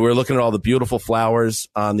 And we were looking at all the beautiful flowers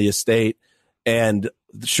on the estate. And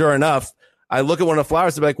sure enough, I look at one of the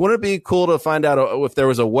flowers and be like, wouldn't it be cool to find out if there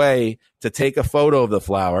was a way to take a photo of the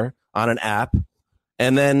flower on an app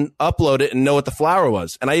and then upload it and know what the flower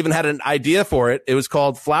was? And I even had an idea for it. It was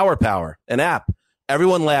called Flower Power, an app.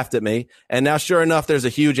 Everyone laughed at me. And now, sure enough, there's a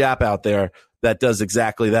huge app out there that does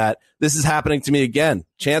exactly that. This is happening to me again.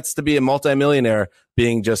 Chance to be a multimillionaire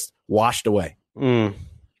being just washed away. I'm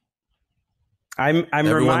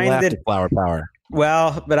Everyone reminded of Flower Power.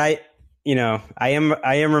 Well, but I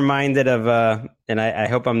am reminded of and I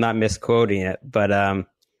hope I'm not misquoting it, but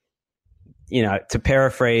to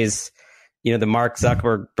paraphrase, the Mark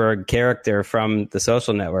Zuckerberg character from The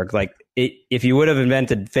Social Network, like if you would have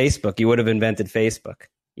invented Facebook, you would have invented Facebook.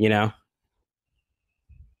 You know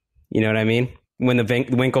what I mean? When the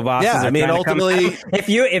Winklevosses, yeah, I mean, ultimately, if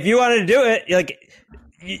you wanted to do it,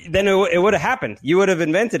 then it would have happened. You would have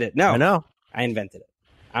invented it. No, I know, I invented it.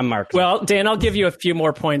 I'm Mark. Well, Dan, I'll give you a few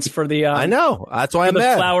more points for the. I know, that's why I'm the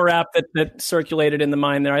mad. Flower app that circulated in the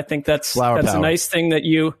mind there. I think that's Flower a Power. nice thing that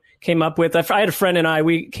you came up with. I had a friend and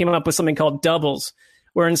we came up with something called Doubles,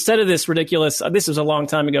 where instead of this ridiculous, this was a long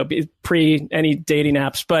time ago, pre any dating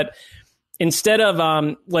apps, but instead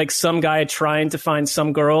of like some guy trying to find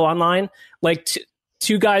some girl online, like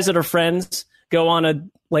two guys that are friends go on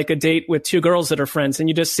a date with 2 girls that are friends, and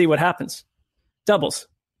you just see what happens. Doubles.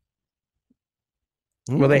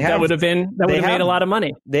 Well, that would have made a lot of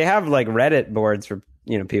money. They have like Reddit boards for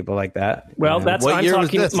people like that. Well, that's what I'm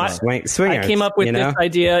talking. Swingers, I came up with this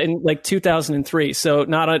idea in 2003, so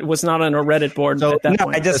it was not on a Reddit board. So, at that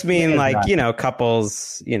point. I just mean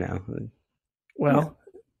couples. Well,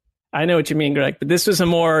 I know what you mean, Greg, but this was a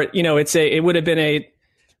more it would have been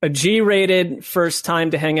a G-rated first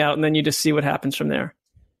time to hang out, and then you just see what happens from there.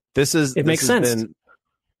 It makes sense.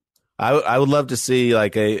 I would love to see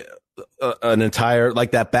like an entire,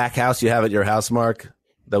 like that back house you have at your house, Mark,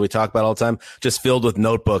 that we talk about all the time, just filled with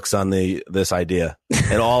notebooks on this idea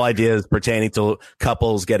and all ideas pertaining to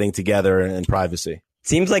couples getting together in privacy.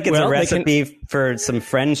 Seems like it's a recipe for some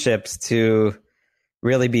friendships to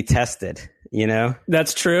really be tested.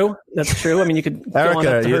 That's true. I mean, you could go on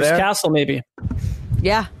up to Hearst Castle, maybe.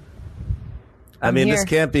 Yeah. This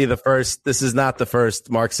can't be the first. This is not the first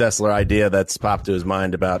Mark Sessler idea that's popped to his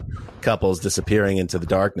mind about couples disappearing into the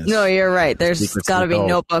darkness. No, you're right. There's got to be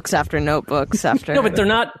notebooks after notebooks after. No, but they're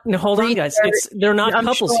not. No, hold on, guys. They're not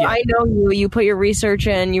couples yet. I know you. You put your research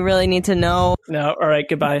in. You really need to know. No. All right.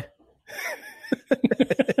 Goodbye.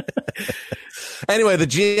 Anyway, the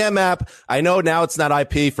GM app, I know now it's not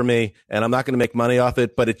IP for me, and I'm not going to make money off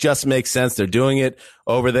it, but it just makes sense. They're doing it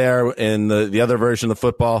over there in the other version of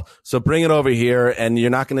football. So bring it over here, and you're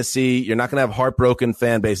not going to have heartbroken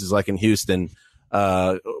fan bases like in Houston,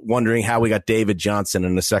 wondering how we got David Johnson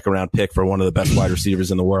in the second-round pick for one of the best wide receivers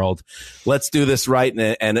in the world. Let's do this right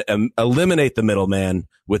and eliminate the middleman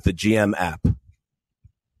with the GM app.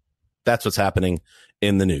 That's what's happening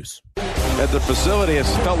in the news. At the facility, it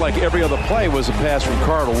felt like every other play was a pass from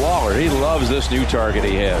Carr to Waller. He loves this new target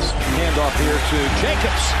he has. Handoff here to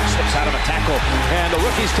Jacobs. Slips out of a tackle, and the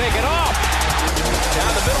rookie's taken off. Down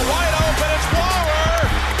the middle, wide open. It's Waller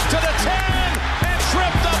to the 10, and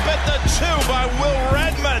tripped up at the 2 by Will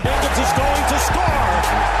Redmond. Jacobs is going to score.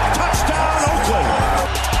 Touchdown,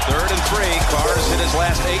 free. Carr's hit his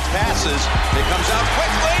last 8 passes. It comes out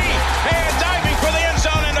quickly, and diving for the end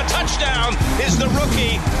zone, and a touchdown is the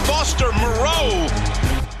rookie, Foster Moreau.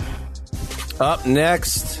 Up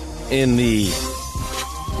next in the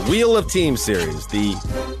Wheel of Team series, the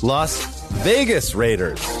Las Vegas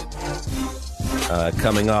Raiders,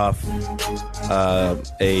 coming off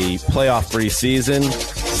a playoff-free season,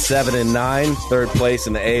 7-9, third place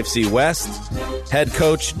in the AFC West. Head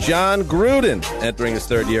coach Jon Gruden entering his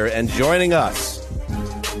third year and joining us.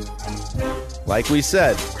 Like we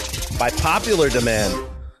said, by popular demand,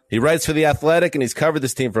 he writes for The Athletic and he's covered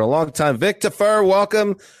this team for a long time. Vic Tafur,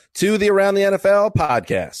 welcome to the Around the NFL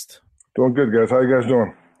podcast. Doing good, guys. How you guys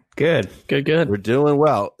doing? Good. We're doing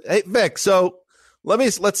well. Hey, Vic, so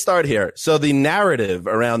let's start here. So the narrative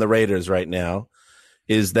around the Raiders right now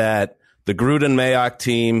is that the Gruden-Mayock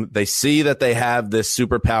team, they see that they have this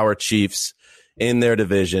superpower Chiefs in their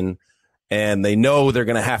division, and they know they're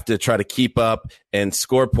going to have to try to keep up and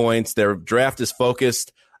score points. Their draft is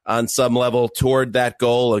focused on some level toward that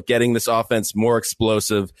goal of getting this offense more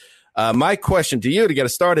explosive. My question to you to get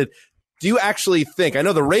us started, do you actually think, I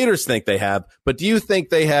know the Raiders think they have, but do you think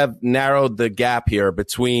they have narrowed the gap here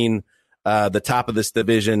between the top of this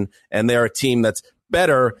division and they're a team that's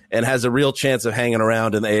better and has a real chance of hanging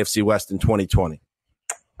around in the AFC West in 2020?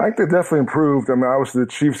 I think they definitely improved. I mean, obviously the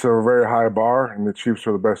Chiefs are a very high bar, and the Chiefs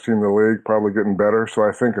are the best team in the league, probably getting better. So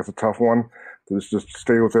I think it's a tough one to just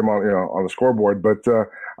stay with them on the scoreboard. But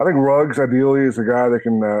I think Ruggs ideally is a guy that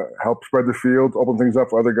can help spread the field, open things up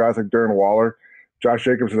for other guys like Darren Waller. Josh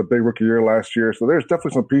Jacobs had a big rookie year last year, so there's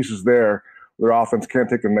definitely some pieces there where their offense can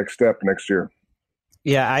take the next step next year.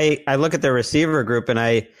 Yeah, I look at their receiver group and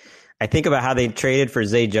I think about how they traded for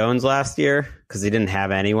Zay Jones last year because they didn't have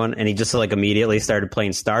anyone, and he just immediately started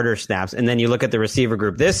playing starter snaps. And then you look at the receiver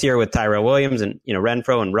group this year with Tyrell Williams and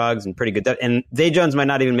Renfro and Ruggs and pretty good depth. And Zay Jones might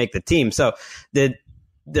not even make the team. So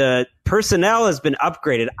the personnel has been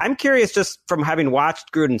upgraded. I'm curious, just from having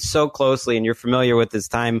watched Gruden so closely, and you're familiar with his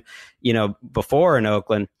time, before in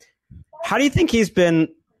Oakland. How do you think he's been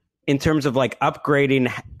in terms of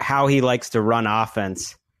upgrading how he likes to run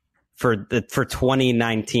offense for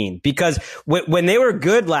 2019? Because when they were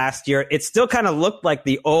good last year, it still kind of looked like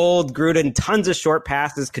the old Gruden, tons of short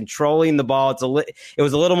passes, controlling the ball. It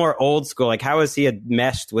was a little more old school. How has he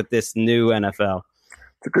meshed with this new NFL?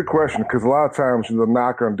 It's a good question, because a lot of times the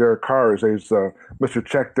knock on Derek Carr is he's Mr.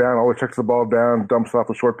 Check Down, always checks the ball down, dumps off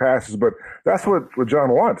the short passes. But that's what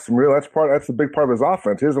John wants. I mean, really, that's a big part of his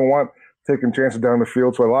offense. He doesn't want taking chances down the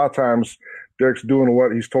field. So a lot of times Derek's doing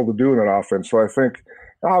what he's told to do in that offense. So I think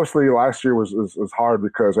obviously last year was hard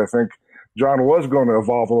because I think John was going to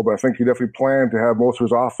evolve a little bit. I think he definitely planned to have most of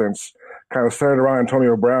his offense kind of centered around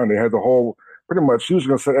Antonio Brown. They had the whole pretty much, he was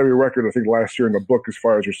going to set every record, I think, last year in the book as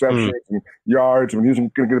far as receptions and yards. I mean, he was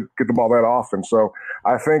going to get the ball that often. So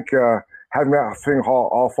I think having that thing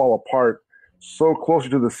all fall apart so closer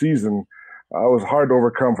to the season was hard to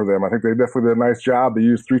overcome for them. I think they definitely did a nice job. They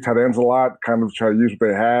used 3 tight ends a lot, kind of try to use what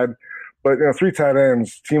they had. But 3 tight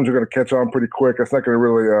ends, teams are going to catch on pretty quick. That's not going to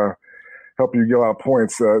really help you get a lot of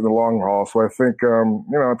points in the long haul. So I think,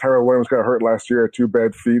 Tyrell Williams got hurt last year, had 2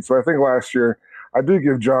 bad feet. So I think last year, I do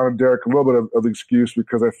give John and Derek a little bit of the excuse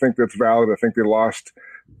because I think that's valid. I think they lost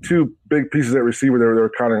 2 big pieces at receiver they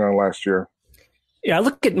were counting on last year. Yeah, I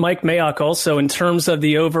look at Mike Mayock also in terms of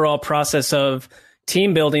the overall process of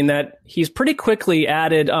team building, that he's pretty quickly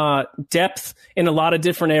added depth in a lot of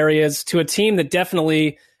different areas to a team that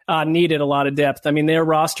definitely needed a lot of depth. I mean, their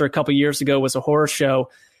roster a couple years ago was a horror show.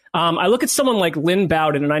 I look at someone like Lynn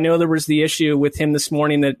Bowden, and I know there was the issue with him this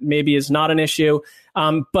morning that maybe is not an issue,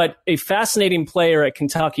 but a fascinating player at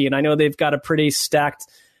Kentucky, and I know they've got a pretty stacked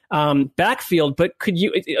backfield. But could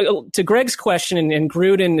you, to Greg's question, and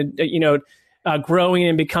Gruden, growing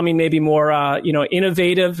and becoming maybe more,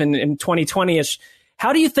 innovative in 2020-ish,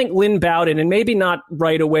 how do you think Lynn Bowden, and maybe not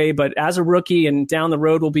right away, but as a rookie and down the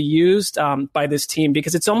road, will be used by this team?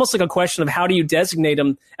 Because it's almost like a question of how do you designate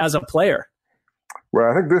him as a player? Well,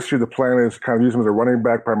 I think this year the plan is kind of use him as a running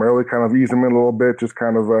back primarily, kind of ease him in a little bit, just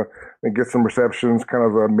kind of and get some receptions, kind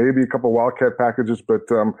of maybe a couple Wildcat packages. But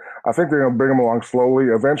I think they're going to bring him along slowly.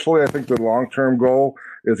 Eventually, I think the long-term goal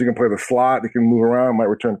is he can play the slot, he can move around, might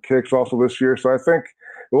return kicks also this year. So I think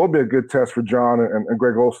it will be a good test for John and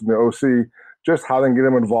Greg Olsen, the OC, just how they can get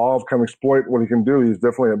him involved, kind of exploit what he can do. He's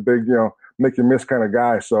definitely a big, make you miss kind of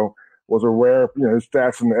guy. So was a rare, his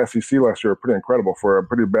stats in the SEC last year are pretty incredible for a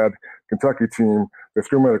pretty bad Kentucky team. They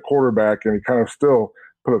threw him at a quarterback, and he kind of still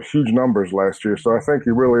put up huge numbers last year. So I think he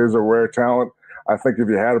really is a rare talent. I think if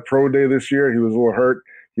he had a pro day this year, he was a little hurt.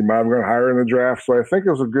 He might have gone higher in the draft. So I think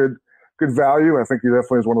it was a good value. I think he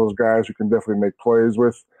definitely is one of those guys who can definitely make plays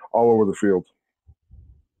with. all over the field.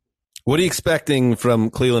 What are you expecting from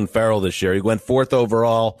Clelin Ferrell this year? He went 4th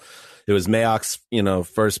overall. It was Mayock's,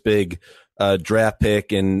 first big draft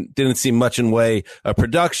pick, and didn't see much in way of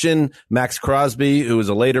production. Max Crosby, who was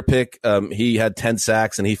a later pick, he had 10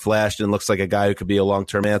 sacks and he flashed and looks like a guy who could be a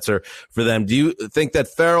long-term answer for them. Do you think that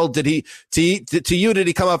Ferrell, did he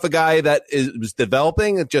come off a guy that was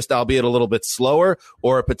developing, just albeit a little bit slower,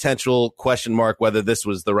 or a potential question mark whether this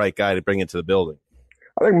was the right guy to bring into the building?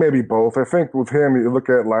 I think maybe both. I think with him, you look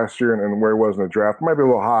at last year and where he was in the draft, it might be a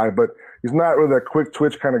little high, but he's not really that quick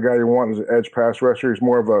twitch kind of guy you want as an edge pass rusher. He's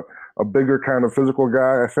more of a bigger kind of physical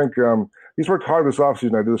guy. I think he's worked hard this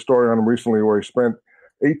offseason. I did a story on him recently where he spent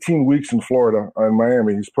 18 weeks in Florida, in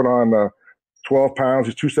Miami. He's put on 12 pounds.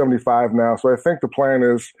 He's 275 now. So I think the plan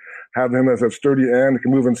is have him as a sturdy end. He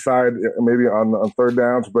can move inside maybe on third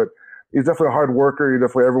downs, but he's definitely a hard worker.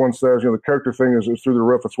 Everyone says, the character thing is through the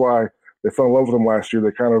roof. That's why they fell in love with him last year.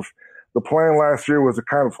 The plan last year was to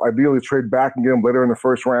kind of ideally trade back and get him later in the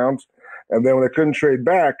first round. And then when they couldn't trade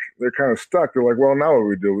back, they're kind of stuck. They're like, well, now what do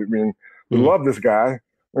we do? I mean, we love this guy.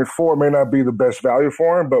 4 may not be the best value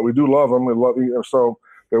for him, but we do love him. So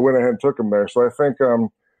they went ahead and took him there. So I think,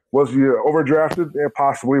 was he overdrafted? Yeah,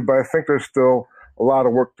 possibly, but I think there's still a lot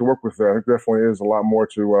of work to work with there. I think definitely is a lot more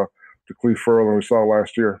to Clelin Ferrell than we saw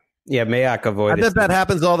last year. Yeah, Mayock avoided. I bet that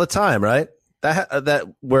happens all the time, right? That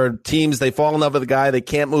where teams, they fall in love with a guy, they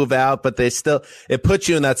can't move out, but it puts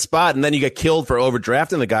you in that spot, and then you get killed for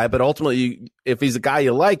overdrafting the guy. But ultimately, if he's a guy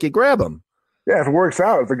you like, you grab him. Yeah, if it works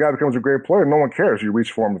out, if the guy becomes a great player, no one cares. You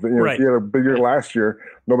reach for him. If he had a big year last year,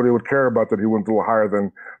 nobody would care about that. He went a little higher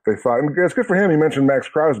than they thought. And it's good for him. He mentioned Max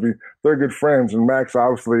Crosby. They're good friends, and Max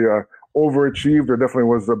obviously overachieved, or definitely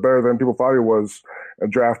was better than people thought he was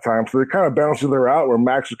at draft time. So they kind of balanced each other out, where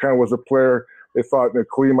Max kind of was a player they thought that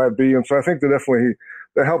Clea might be. And so I think that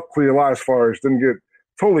helped Clea a lot as far as didn't get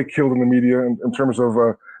totally killed in the media in terms of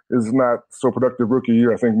his not so productive rookie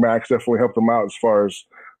year. I think Max definitely helped him out as far as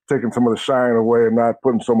taking some of the shine away and not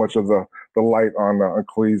putting so much of the light on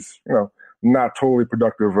Clea's, not totally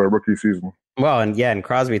productive rookie season. Well, and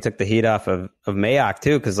Crosby took the heat off of Mayock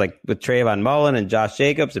too, because with Trayvon Mullen and Josh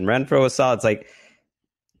Jacobs and Renfro was solid. It's like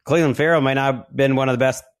Clelin Ferrell might not have been one of the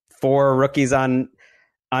best 4 rookies on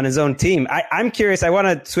his own team. I'm curious. I want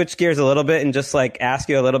to switch gears a little bit and just ask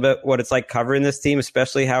you a little bit what it's like covering this team,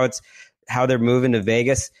 especially how they're moving to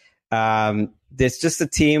Vegas. It's just a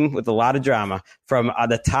team with a lot of drama from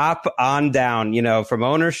the top on down, from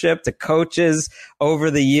ownership to coaches over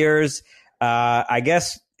the years. I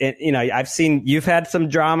guess, I've seen you've had some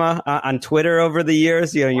drama on Twitter over the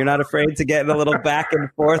years. You're not afraid to get a little back and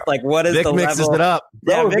forth. Like, what is Vic the mixes level? It up.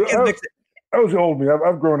 Yeah, Vic mixes it. That was the old me.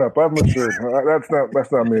 I've grown up. I've matured.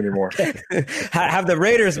 That's not me anymore. Have the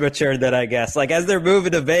Raiders matured then, I guess? As they're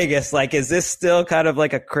moving to Vegas, is this still kind of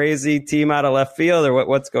like a crazy team out of left field, or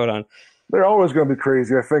what's going on? They're always going to be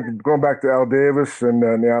crazy. I think going back to Al Davis and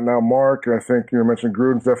now Mark, and I think you mentioned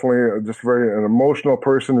Gruden's definitely just an emotional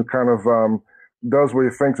person who kind of does what he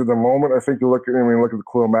thinks at the moment. I think you look at the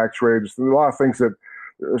Khalil Mack trade, there's a lot of things that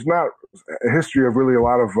there's not a history of really a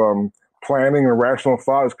lot of planning and rational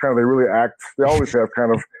thought. Is kind of they really act. They always have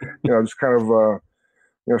kind of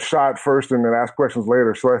shot first and then ask questions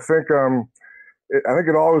later. So I think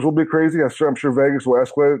it always will be crazy. I'm sure Vegas will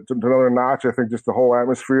escalate to another notch. I think just the whole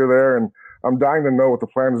atmosphere there, and I'm dying to know what the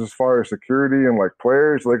plan is as far as security and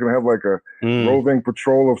players. They're going to have a roving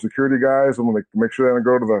patrol of security guys, and when they make sure they don't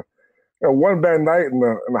go to the one bad night in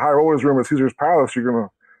the high rollers room at Caesar's Palace, you're going to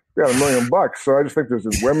get $1 million. So I just think there's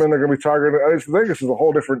women that are going to be targeted. I just think Vegas is a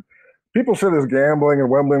whole different. People say there's gambling and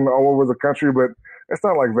Wembley all over the country, but it's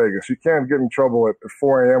not like Vegas. You can't get in trouble at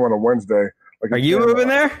 4 a.m. on a Wednesday. Are you moving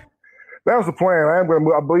there? That was the plan.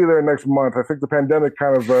 I'll be there next month. I think the pandemic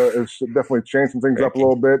kind of has definitely changed some things up a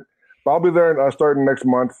little bit. But I'll be there starting next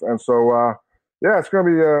month, and so it's gonna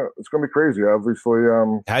be crazy. Obviously,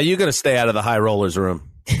 how are you gonna stay out of the high rollers room?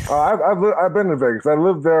 I've been to Vegas. I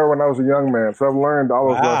lived there when I was a young man, so I've learned all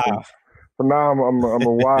those lessons. So now I'm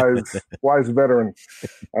a wise veteran.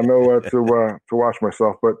 I know to watch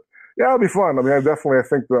myself, but yeah, it'll be fun. I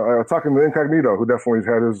think talking to Incognito, who definitely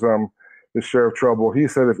had his share of trouble. He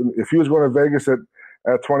said if he was going to Vegas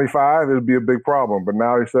at 25, it'd be a big problem. But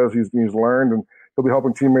now he says he's learned, and he'll be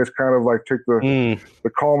helping teammates kind of take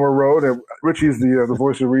the calmer road. And Richie's the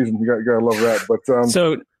voice of reason. You gotta love that. But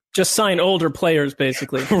so just sign older players,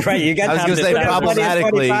 basically. Right. You got. I was going to say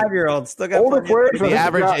problematically, 25-years still got older players. The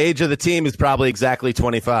average age of the team is probably exactly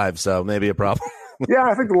 25, so maybe a problem. Yeah,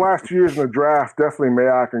 I think the last 2 years in the draft, definitely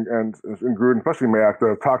Mayock and Gruden, especially Mayock,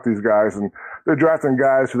 to talk to these guys, and they're drafting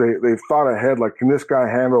guys who they've thought ahead, can this guy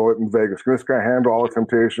handle it in Vegas? Can this guy handle all the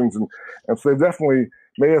temptations? And so they've definitely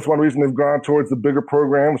maybe that's one reason they've gone towards the bigger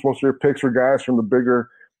programs. Most of their picks are guys from the bigger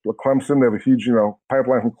Clemson. They have a huge,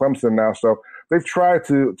 pipeline from Clemson now. So they've tried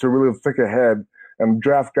to really think ahead and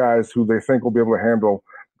draft guys who they think will be able to handle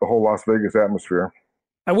the whole Las Vegas atmosphere.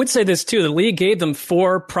 I would say this, too. The league gave them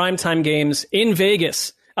 4 primetime games in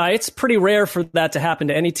Vegas. It's pretty rare for that to happen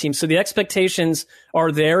to any team. So the expectations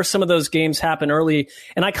are there. Some of those games happen early.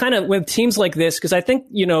 And I kind of, with teams like this, because I think,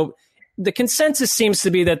 the consensus seems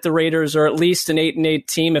to be that the Raiders are at least an 8-8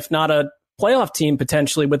 team, if not a playoff team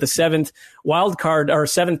potentially, with a 7th wild card or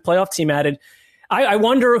 7th playoff team added. I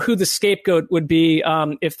wonder who the scapegoat would be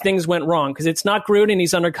if things went wrong, because it's not Gruden.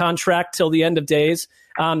 He's under contract till the end of days.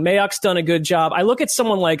 Mayock's done a good job. I look at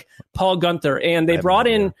someone like Paul Guenther, and they brought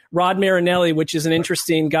in Rod Marinelli, which is an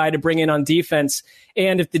interesting guy to bring in on defense.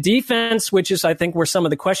 And if the defense, which is I think where some of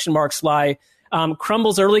the question marks lie,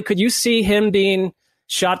 crumbles early, could you see him being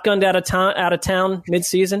shotgunned out of town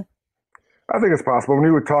midseason? I think it's possible. When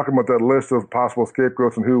you were talking about that list of possible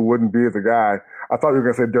scapegoats and who wouldn't be the guy, I thought you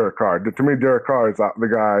were going to say Derek Carr. To me, Derek Carr is the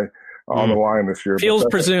guy on the line this year. Feels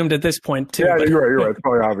presumed at this point, too. Yeah, you're right. It's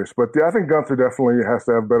probably obvious. But yeah, I think Guenther definitely has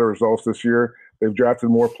to have better results this year. They've drafted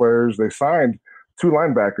more players. They signed 2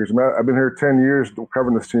 linebackers. I've been here 10 years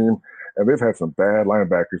covering this team, and they've had some bad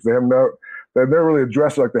linebackers. They've never really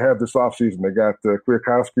addressed it like they have this offseason. They got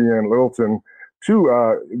Kwiatkowski and Littleton,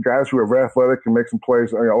 2 guys who are athletic and make some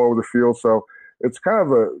plays all over the field. So it's kind of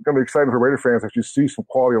going to be exciting for Raider fans that you see some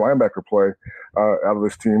quality linebacker play out of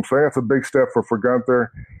this team. So I think that's a big step for Guenther.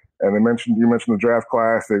 And you mentioned the draft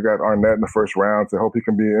class. They've got Arnett in the first round. So I hope he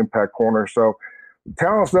can be an impact corner. So the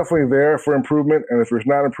talent's definitely there for improvement. And if there's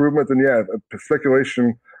not improvement, then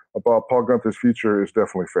speculation about Paul Guenther's future is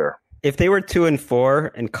definitely fair. If they were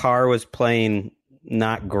 2-4 and Carr was playing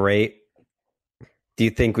not great, do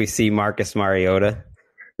you think we see Marcus Mariota?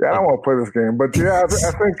 Yeah, I don't want to play this game, but yeah, I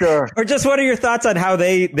think. Or just what are your thoughts on how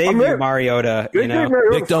they view Mariota?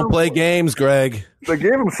 Nick, don't play games, Greg. They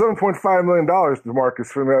gave him $7.5 million to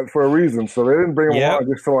Marcus for a reason, so they didn't bring him along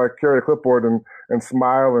just to carry a clipboard and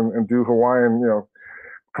smile and do Hawaiian,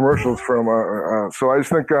 commercials from. So I just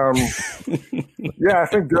think, I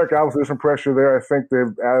think Derek obviously there's some pressure there. I think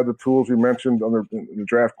they've added the tools we mentioned on the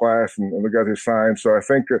draft class and the guys who signed. So I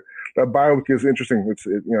think that bye week is interesting.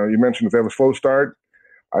 You mentioned if they have a slow start,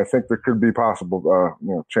 I think there could be possible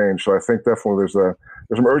change. So I think definitely there's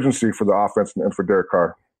some urgency for the offense and for Derek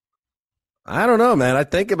Carr. I don't know, man. I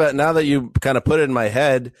think about now that you kind of put it in my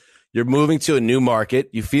head. You're moving to a new market.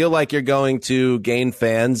 You feel like you're going to gain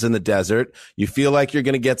fans in the desert. You feel like you're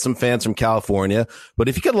going to get some fans from California. But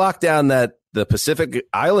if you could lock down the Pacific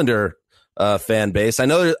Islander fan base, I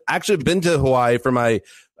know I've actually been to Hawaii for my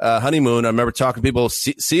honeymoon. I remember talking to people.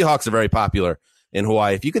 Seahawks are very popular in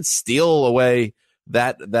Hawaii. If you could steal away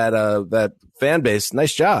that fan base,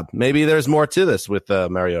 nice job. Maybe there's more to this with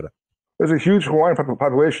Mariota. There's a huge Hawaiian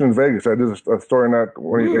population in Vegas. I did a story on that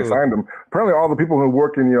when they signed them. Apparently, all the people who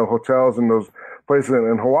work in hotels and those places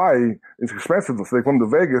in Hawaii, it's expensive. So they come to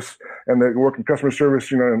Vegas and they work in customer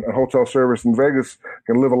service, and hotel service in Vegas,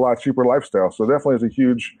 can live a lot cheaper lifestyle. So definitely, is a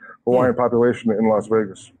huge Hawaiian population in Las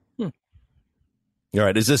Vegas. All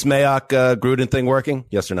right, is this Mayock Gruden thing working?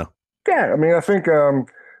 Yes or no? Yeah, I think.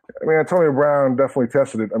 Antonio Brown definitely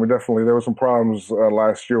tested it. Definitely there were some problems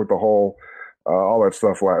last year with the whole. All that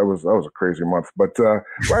stuff. That was a crazy month, but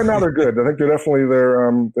right now they're good. I think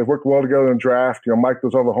they've worked well together in the draft. Mike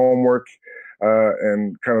does all the homework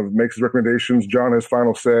and kind of makes his recommendations. John has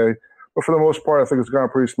final say, but for the most part, I think it's gone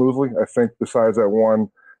pretty smoothly. I think besides that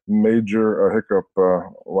one major hiccup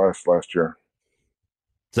last year.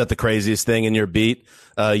 Is that the craziest thing in your beat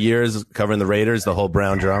years covering the Raiders, the whole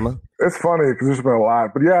Brown drama? It's funny because there's been a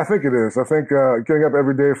lot, but yeah, I think it is. I think getting up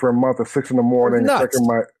every day for a month at 6 a.m, checking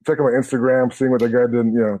my Instagram, seeing what the guy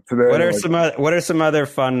did, today. What are some other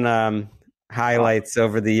fun highlights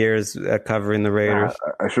over the years covering the Raiders?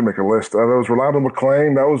 I should make a list. There was Rolando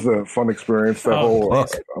McClain. That was a fun experience.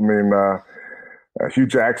 Hugh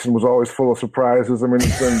Jackson was always full of surprises.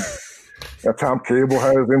 It's been. Tom Cable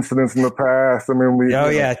had his incidents in the past.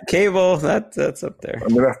 Cable, that's up there.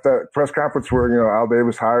 That press conference where Al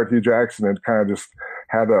Davis hired Hugh Jackson and kind of just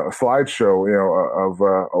had a slideshow, of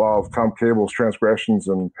a lot of Tom Cable's transgressions,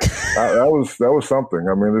 and that was something.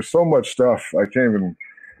 There's so much stuff I can't even.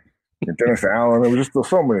 Dennis Allen, it was just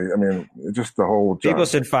so many. Just the whole. People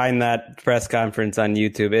should find that press conference on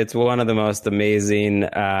YouTube. It's one of the most amazing.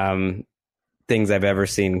 Things I've ever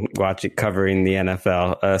seen covering the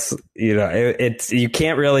NFL. You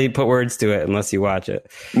can't really put words to it unless you watch it.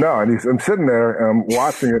 No, and I'm sitting there and I'm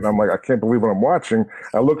watching it and I'm like, I can't believe what I'm watching.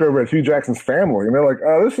 I look over at Hugh Jackson's family and they're like,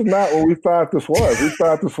 oh, this is not what we thought this was. We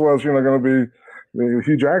thought this was, going to be, the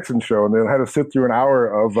Hugh Jackson show, and they had to sit through an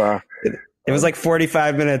hour of. It was like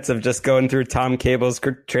 45 minutes of just going through Tom Cable's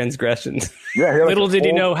transgressions. Yeah, little did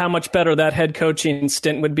he know how much better that head coaching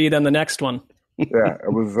stint would be than the next one. Yeah,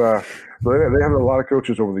 it was. They have a lot of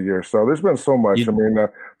coaches over the years, so there's been so much. I mean,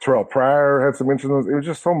 Terrell Pryor had some incidents. It was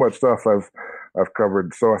just so much stuff I've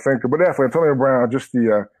covered. So I think, but definitely Antonio Brown, just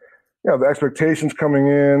the the expectations coming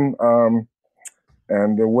in,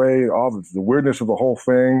 and the way the weirdness of the whole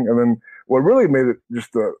thing, and then what really made it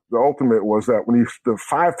just the ultimate was that when the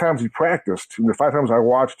 5 times he practiced, and the 5 times I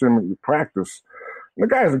watched him practice. The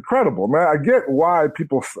guy is incredible, man. I get why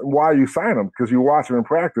you sign him, because you watch him in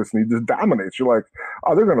practice and he just dominates. You're like,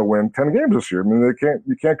 oh, they're going to win 10 games this year. I mean,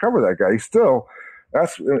 you can't cover that guy.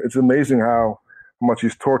 It's amazing how much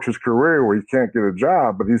he's tortured his career where he can't get a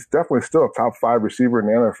job, but he's definitely still a top 5 receiver in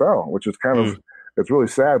the NFL, which is kind of, it's really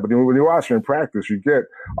sad. But when you watch him in practice, you get,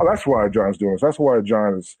 oh, that's why John's doing this. That's why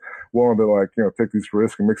John is willing to take these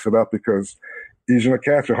risks and mix it up, because he's going to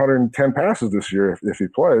catch 110 passes this year if he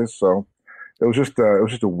plays. So. It was just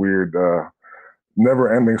a weird,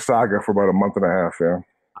 never-ending saga for about a month and a half. Yeah,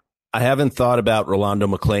 I haven't thought about Rolando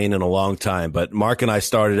McClain in a long time, but Mark and I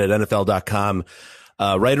started at NFL.com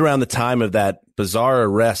right around the time of that bizarre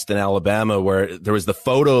arrest in Alabama, where there was the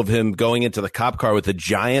photo of him going into the cop car with a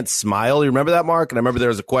giant smile. You remember that, Mark? And I remember there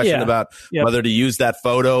was a question about whether to use that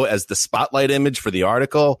photo as the spotlight image for the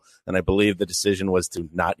article, and I believe the decision was to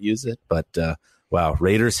not use it. But wow,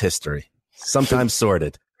 Raiders history, sometimes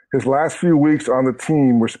sordid. His last few weeks on the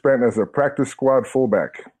team were spent as a practice squad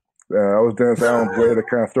fullback. I was Dennis Allen's way to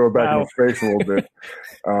kind of throw it back in his face a little bit.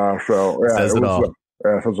 Says it all.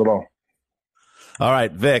 Says it all. All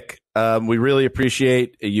right, Vic, we really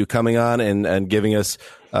appreciate you coming on and giving us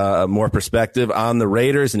more perspective on the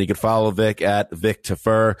Raiders. And you can follow Vic at Vic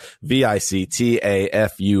Tafur,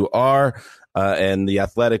 VICTAFUR. And The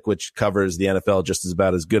Athletic, which covers the NFL just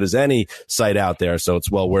about as good as any site out there. So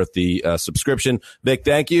it's well worth the subscription. Vic,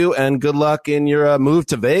 thank you, and good luck in your move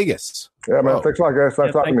to Vegas. Yeah, man. Thanks a lot, guys.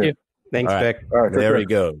 Nice talking to you. Thanks, Vic. All right, there he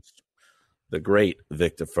goes. The great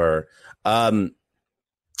Vic Tafur.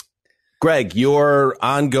 Greg, your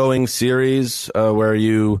ongoing series where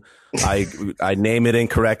I name it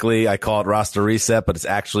incorrectly. I call it roster reset, but it's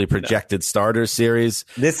actually projected starter series.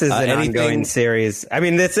 This is an ongoing series. I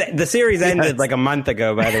mean, the series ended like a month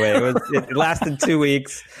ago, by the way. It lasted 2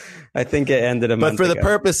 weeks. I think it ended a month ago. But for the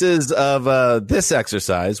purposes of this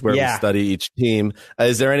exercise where we study each team,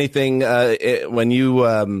 is there anything when you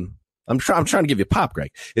I'm trying to give you pop,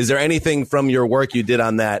 Greg. Is there anything from your work you did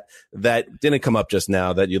on that didn't come up just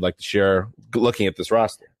now that you'd like to share looking at this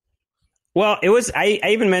roster? Well, it was. I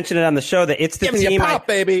even mentioned it on the show that it's the team. You pop,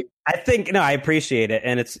 baby. I think I appreciate it,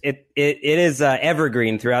 and it is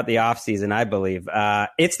evergreen throughout the offseason, I believe.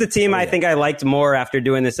 It's the team I think I liked more after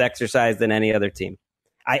doing this exercise than any other team.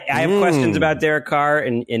 I have questions about Derek Carr,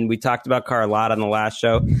 and we talked about Carr a lot on the last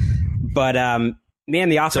show. But man,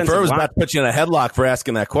 the offensive line was about to put you in a headlock for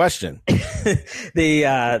asking that question.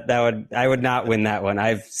 I would not win that one.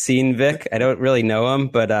 I've seen Vic. I don't really know him,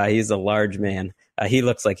 but he's a large man. He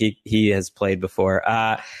looks like he has played before.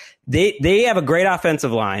 They have a great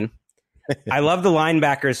offensive line. I love the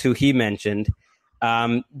linebackers who he mentioned.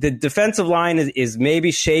 The defensive line is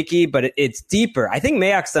maybe shaky, but it's deeper. I think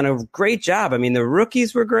Mayock's done a great job. I mean, the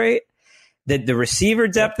rookies were great. The receiver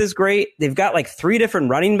depth is great. They've got like 3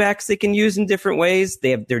 different running backs they can use in different ways.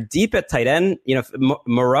 They're deep at tight end.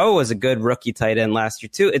 Moreau was a good rookie tight end last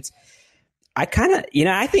year too. I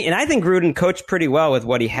think Gruden coached pretty well with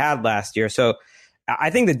what he had last year. So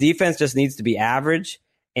I think the defense just needs to be average.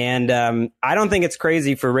 And I don't think it's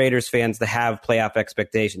crazy for Raiders fans to have playoff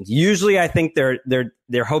expectations. Usually I think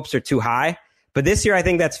their hopes are too high. But this year, I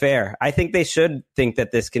think that's fair. I think they should think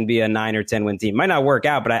that this can be a 9 or 10 win team. Might not work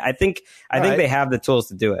out, but I think they have the tools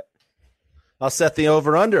to do it. I'll set the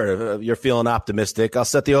over under. If you're feeling optimistic, I'll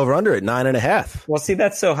set the over under at 9.5. Well, see,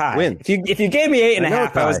 that's so high. Win. If you gave me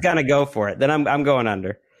 8.5, I was gonna go for it. Then I'm going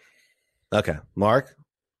under. Okay, Mark.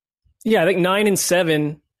 Yeah, I think 9 and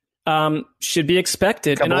 7 should be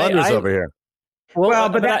expected. Couple unders over here. Well,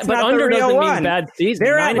 but that's not under the real doesn't one. mean bad season.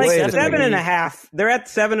 They're at like 7.5. They're at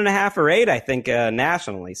 7.5 or 8, I think,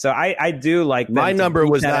 nationally. So I do like them. My number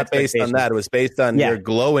was not based on that. It was based on your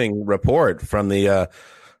glowing report from the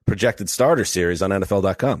projected starter series on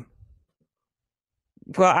NFL.com.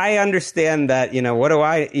 Well, I understand that.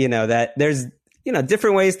 That there's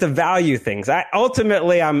different ways to value things.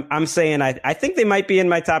 I'm saying I think they might be in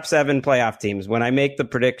my top 7 playoff teams. When I make the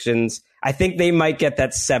predictions, I think they might get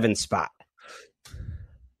that 7 spot.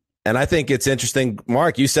 And I think it's interesting,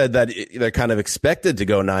 Mark, you said that they're kind of expected to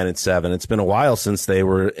go 9 and 7. It's been a while since they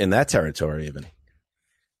were in that territory even.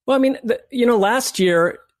 Well, I mean, last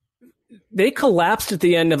year they collapsed at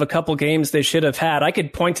the end of a couple games they should have had. I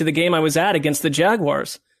could point to the game I was at against the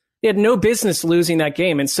Jaguars. They had no business losing that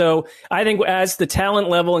game. And so I think as the talent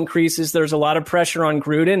level increases, there's a lot of pressure on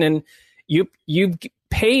Gruden, and you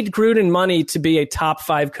paid Gruden money to be a top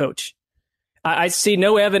 5 coach. I see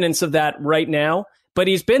no evidence of that right now, but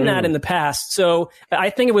he's been that in the past. So I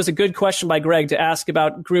think it was a good question by Greg to ask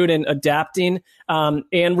about Gruden adapting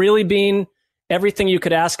and really being everything you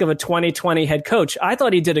could ask of a 2020 head coach. I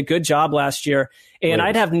thought he did a good job last year, and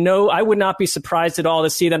I would not be surprised at all to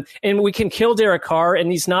see them. And we can kill Derek Carr, and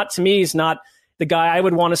he's not the guy I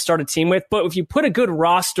would want to start a team with. But if you put a good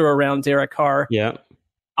roster around Derek Carr,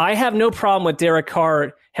 I have no problem with Derek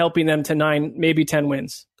Carr helping them to 9, maybe 10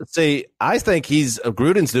 wins. See, I think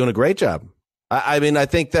Gruden's doing a great job. I mean, I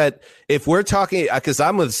think that if we're talking, because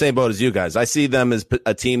I'm with the same boat as you guys, I see them as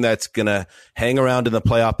a team that's going to hang around in the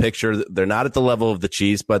playoff picture. They're not at the level of the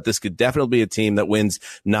Chiefs, but this could definitely be a team that wins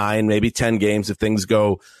 9, maybe 10 games if things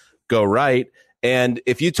go right. And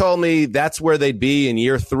if you told me that's where they'd be in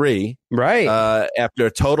year 3, right, after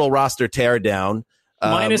a total roster teardown,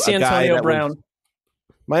 minus Antonio Brown.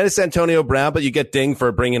 Minus Antonio Brown, but you get dinged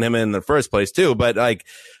for bringing him in the first place too. But like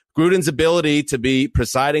Gruden's ability to be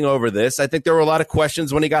presiding over this, I think there were a lot of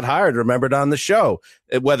questions when he got hired, remembered on the show,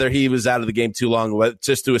 whether he was out of the game too long,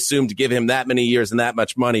 just to assume to give him that many years and that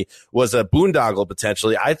much money was a boondoggle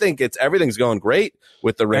potentially. I think everything's going great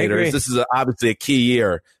with the Raiders. This is obviously a key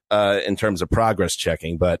year in terms of progress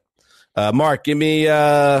checking. But Mark, give me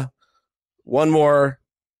one more.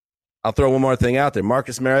 I'll throw one more thing out there.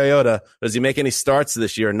 Marcus Mariota, does he make any starts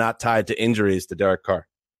this year not tied to injuries to Derek Carr?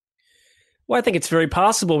 Well, I think it's very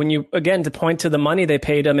possible when you, again, to point to the money they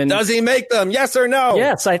paid him. And does he make them? Yes or no?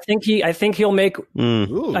 Yes, I think he'll make.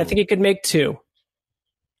 I think he could make 2.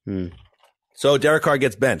 So Derek Carr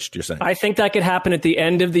gets benched, you're saying? I think that could happen at the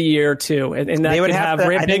end of the year too, and that could have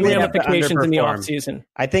big ramifications in the offseason.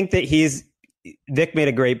 I think that Vic made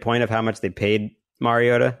a great point of how much they paid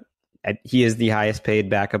Mariota. He is the highest paid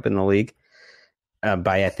backup in the league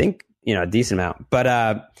by, I think, a decent amount. But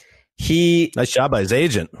nice job by his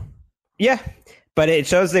agent. Yeah, but it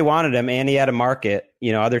shows they wanted him, and he had a market.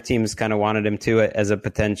 Other teams kind of wanted him to it as a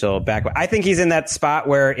potential backup. I think he's in that spot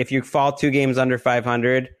where if you fall 2 games under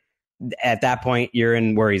 500, at that point you're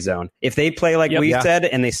in worry zone. If they play like we said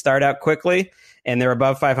and they start out quickly and they're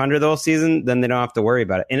above 500 the whole season, then they don't have to worry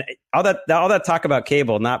about it. And all that talk about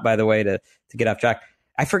Cable, not by the way to get off track.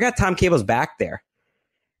 I forgot Tom Cable's back there.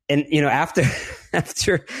 And, after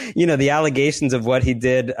the allegations of what he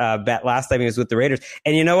did last time he was with the Raiders.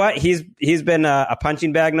 And you know what? He's been a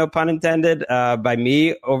punching bag, no pun intended, by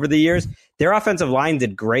me over the years. Their offensive line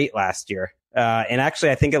did great last year. And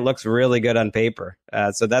actually, I think it looks really good on paper.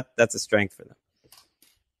 So that's a strength for them.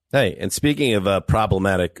 Hey, and speaking of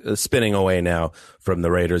problematic, spinning away now from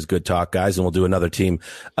the Raiders, good talk, guys, and we'll do another team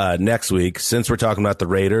next week. Since we're talking about the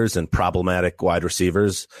Raiders and problematic wide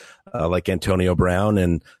receivers like Antonio Brown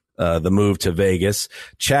and the move to Vegas,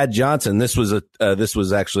 Chad Johnson. This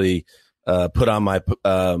was actually put on my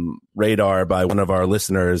radar by one of our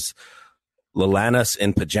listeners, Lalanas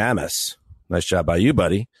in Pajamas. Nice job by you,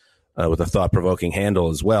 buddy, with a thought-provoking handle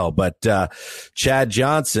as well. But Chad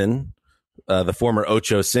Johnson, the former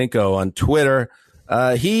Ocho Cinco on Twitter,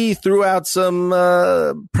 he threw out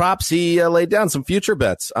some props. He laid down some future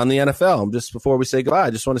bets on the NFL. Just before we say goodbye, I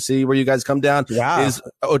just want to see where you guys come down. Wow. Is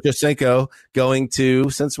Ocho Cinco going to,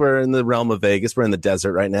 since we're in the realm of Vegas, we're in the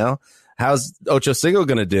desert right now, how's Ocho Cinco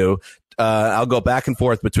going to do? I'll go back and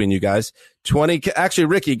forth between you guys. Actually,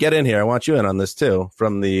 Ricky, get in here. I want you in on this too,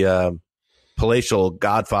 from the palatial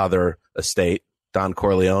Godfather estate, Don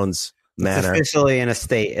Corleone's manor. It's officially an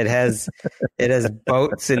estate. It has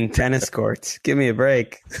boats and tennis courts. Give me a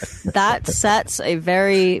break. That sets a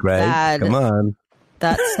very bad. Come on.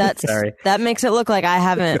 That sets. Sorry. That makes it look like I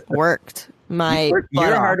haven't worked my.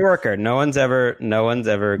 You're a hard worker. No one's ever.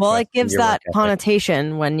 Well, it gives that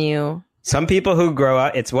connotation when you. Some people who grow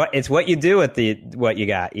up, it's what you do with what you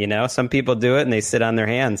got. Some people do it and they sit on their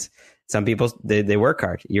hands. Some people they work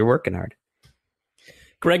hard. You're working hard.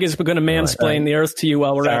 Greg is going to mansplain the earth to you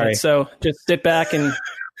while we're at it. So just sit back and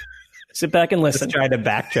listen. Just try to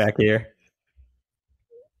backtrack here.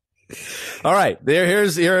 All right,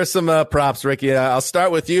 here are some props, Ricky. I'll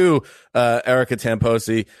start with you, Erica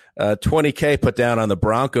Tamposi. $20K put down on the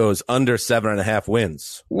Broncos under 7.5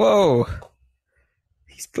 wins. Whoa,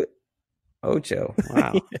 he's put Ocho.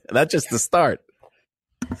 Wow, that's just the start.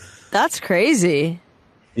 That's crazy.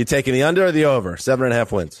 You taking the under or the over?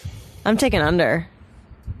 7.5 wins. I'm taking under.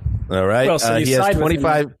 All right. Well, so he has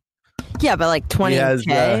 25. Yeah, but like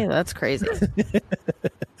 20K, that's crazy.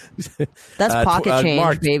 That's pocket change,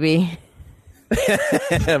 Mark, baby.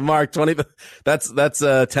 Mark, 20. That's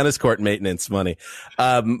tennis court maintenance money.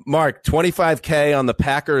 Mark, $25K on the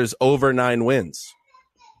Packers over 9 wins.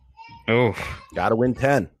 Oh, got to win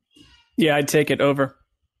 10. Yeah, I'd take it over.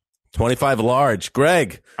 25 large.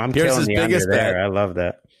 Greg, here's his biggest bet. I love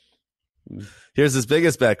that. Here's his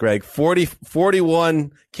biggest bet, Greg.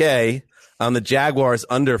 41K on the Jaguars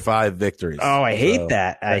under 5 victories. Oh, I hate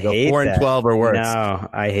that. I hate 4 and 12 or worse. No,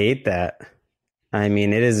 I hate that. I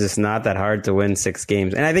mean, it is just not that hard to win 6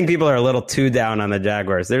 games. And I think people are a little too down on the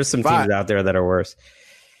Jaguars. There's some teams out there that are worse.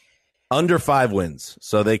 Under 5 wins.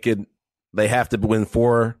 So they have to win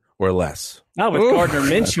 4 or less. Oh, with Gardner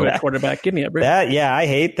Minshew at quarterback. Give me a break. I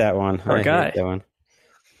hate that one. Poor guy. Hate that one.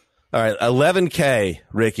 All right, 11K,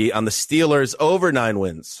 Ricky, on the Steelers over 9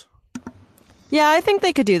 wins. Yeah, I think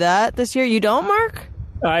they could do that this year. You don't, Mark?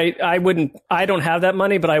 I wouldn't. I don't have that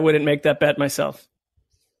money, but I wouldn't make that bet myself.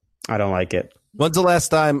 I don't like it. When's the last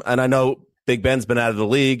time, and I know Big Ben's been out of the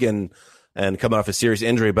league and coming off a serious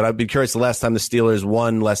injury, but I'd be curious the last time the Steelers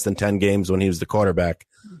won less than 10 games when he was the quarterback.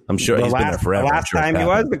 I'm sure he's been there forever. The last time he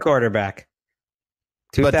was the quarterback.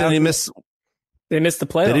 But didn't he miss? They missed the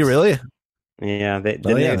playoffs. Did he really? Yeah,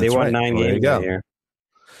 they won 9 games that year.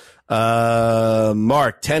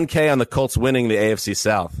 Mark, 10K on the Colts winning the AFC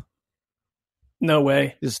South. No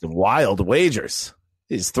way. Just wild wagers.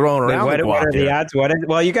 He's throwing around. What are the odds?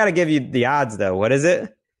 Well, you got to give you the odds though. What is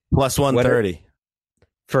it? Plus 130.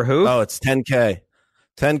 For who? Oh, it's 10K.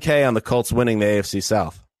 10K on the Colts winning the AFC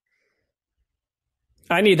South.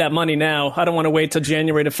 I need that money now. I don't want to wait till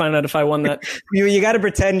January to find out if I won that. You got to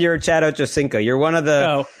pretend you're Chad Ochocinco. You're one of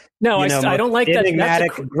the I don't like that.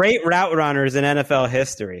 Enigmatic, great route runners in NFL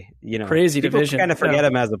history. Crazy people division. Kind of forget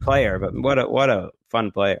him as a player, but what a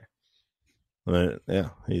fun player. Yeah,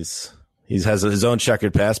 he has his own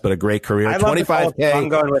checkered past, but a great career. I 25K. I'm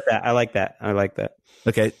going with that. I like that.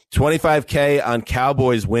 Okay, 25K on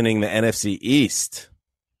Cowboys winning the NFC East.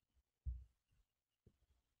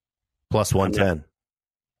 Plus 110.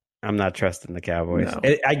 I'm not trusting the Cowboys. No.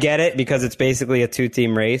 I get it because it's basically a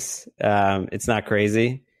 2-team race. It's not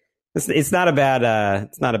crazy. It's not a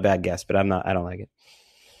bad guess, but I don't like it.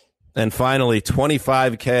 And finally,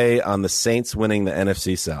 25K on the Saints winning the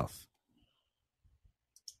NFC South.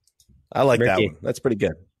 I like that one. That's pretty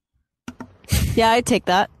good. Yeah, I'd take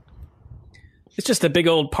that. It's just a big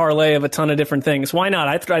old parlay of a ton of different things. Why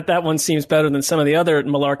not? That one seems better than some of the other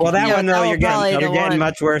malarkey. Well, that one though, you're getting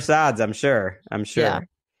much worse odds. I'm sure.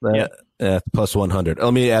 Yeah, plus 100.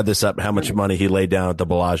 Let me add this up. How much money he laid down at the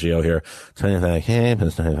Bellagio here? 25K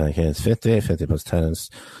plus 25K is 50. 50 plus 10 is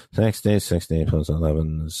 60. 60 plus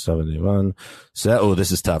 11 is 71. So,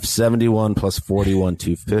 this is tough. 71 plus 41,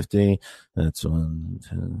 250. That's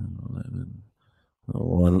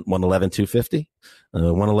 111, 250.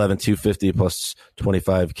 111, 250 plus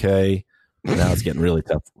 25K. Now it's getting really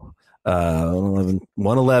tough.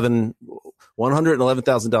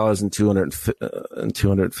 $111,000 and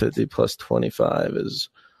 250 plus 25 is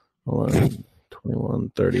 11,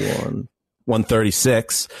 21, 31,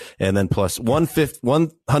 136, and then plus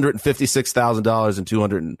 $156,000 and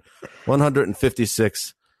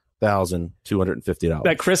 $156,250.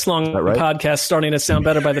 That Chris Long podcast starting to sound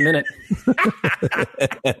better by the minute.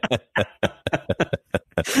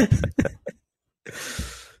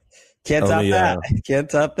 Can't top that. Can't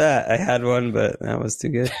top that. I had one, but that was too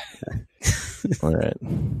good. All right.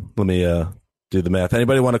 Let me do the math.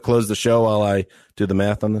 Anybody want to close the show while I do the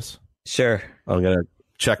math on this? Sure. I'm going to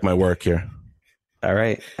check my work here. All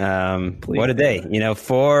right. What a day.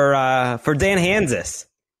 For Dan Hanzus,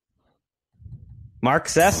 Mark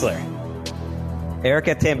Sessler,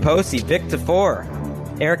 Erica Tamposi, Vic Tafur,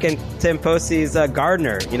 Erica Tamposi's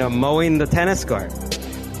Gardner, mowing the tennis court.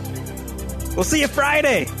 We'll see you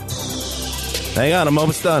Friday. Hang on, I'm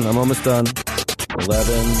almost done. 11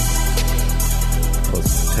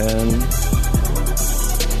 plus 10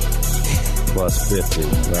 plus 50.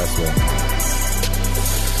 Last one.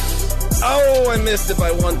 Oh, I missed it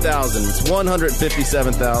by 1,000. It's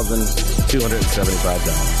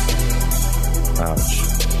 $157,275.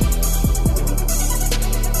 Ouch.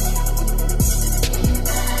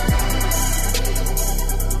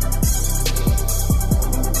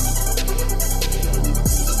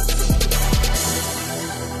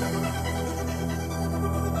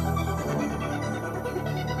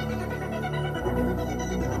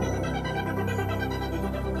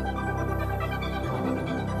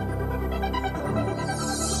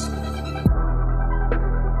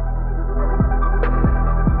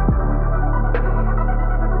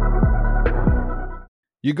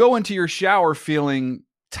 You go into your shower feeling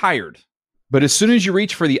tired, but as soon as you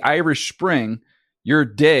reach for the Irish Spring, your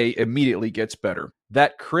day immediately gets better.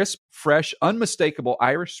 That crisp, fresh, unmistakable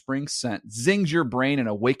Irish Spring scent zings your brain and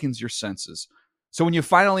awakens your senses. So when you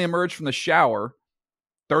finally emerge from the shower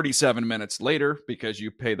 37 minutes later, because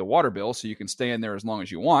you pay the water bill so you can stay in there as long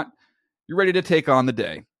as you want, you're ready to take on the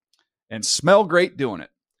day and smell great doing it.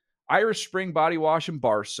 Irish Spring Body Wash and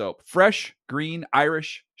Bar Soap. Fresh, green,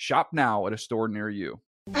 Irish. Shop now at a store near you.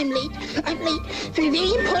 I'm late for a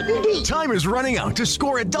very important date. Time is running out to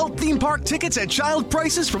score adult theme park tickets at child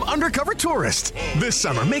prices from Undercover Tourist. This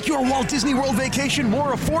summer, make your Walt Disney World vacation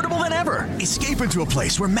more affordable than ever. Escape into a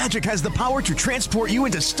place where magic has the power to transport you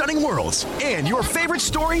into stunning worlds and your favorite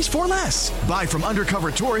stories for less. Buy from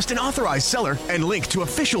Undercover Tourist, an authorized seller, and link to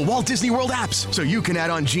official Walt Disney World apps so you can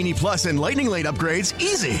add on Genie Plus and Lightning Lane upgrades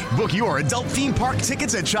easy. Book your adult theme park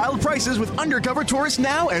tickets at child prices with Undercover Tourist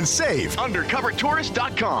now and save.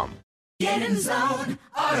 UndercoverTourist.com. Get in zone,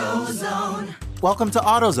 AutoZone. Welcome to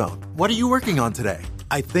AutoZone. What are you working on today?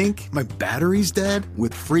 I think my battery's dead.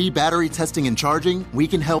 With free battery testing and charging, we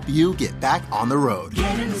can help you get back on the road.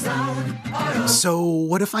 Get in zone, AutoZone. So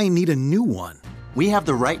what if I need a new one? We have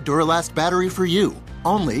the right Duralast battery for you,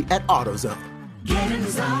 only at AutoZone. Get in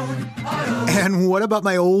zone, AutoZone. And what about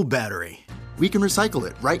my old battery? We can recycle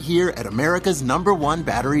it right here at America's #1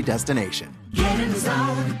 battery destination. Get in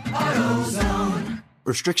zone, AutoZone.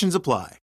 Restrictions apply.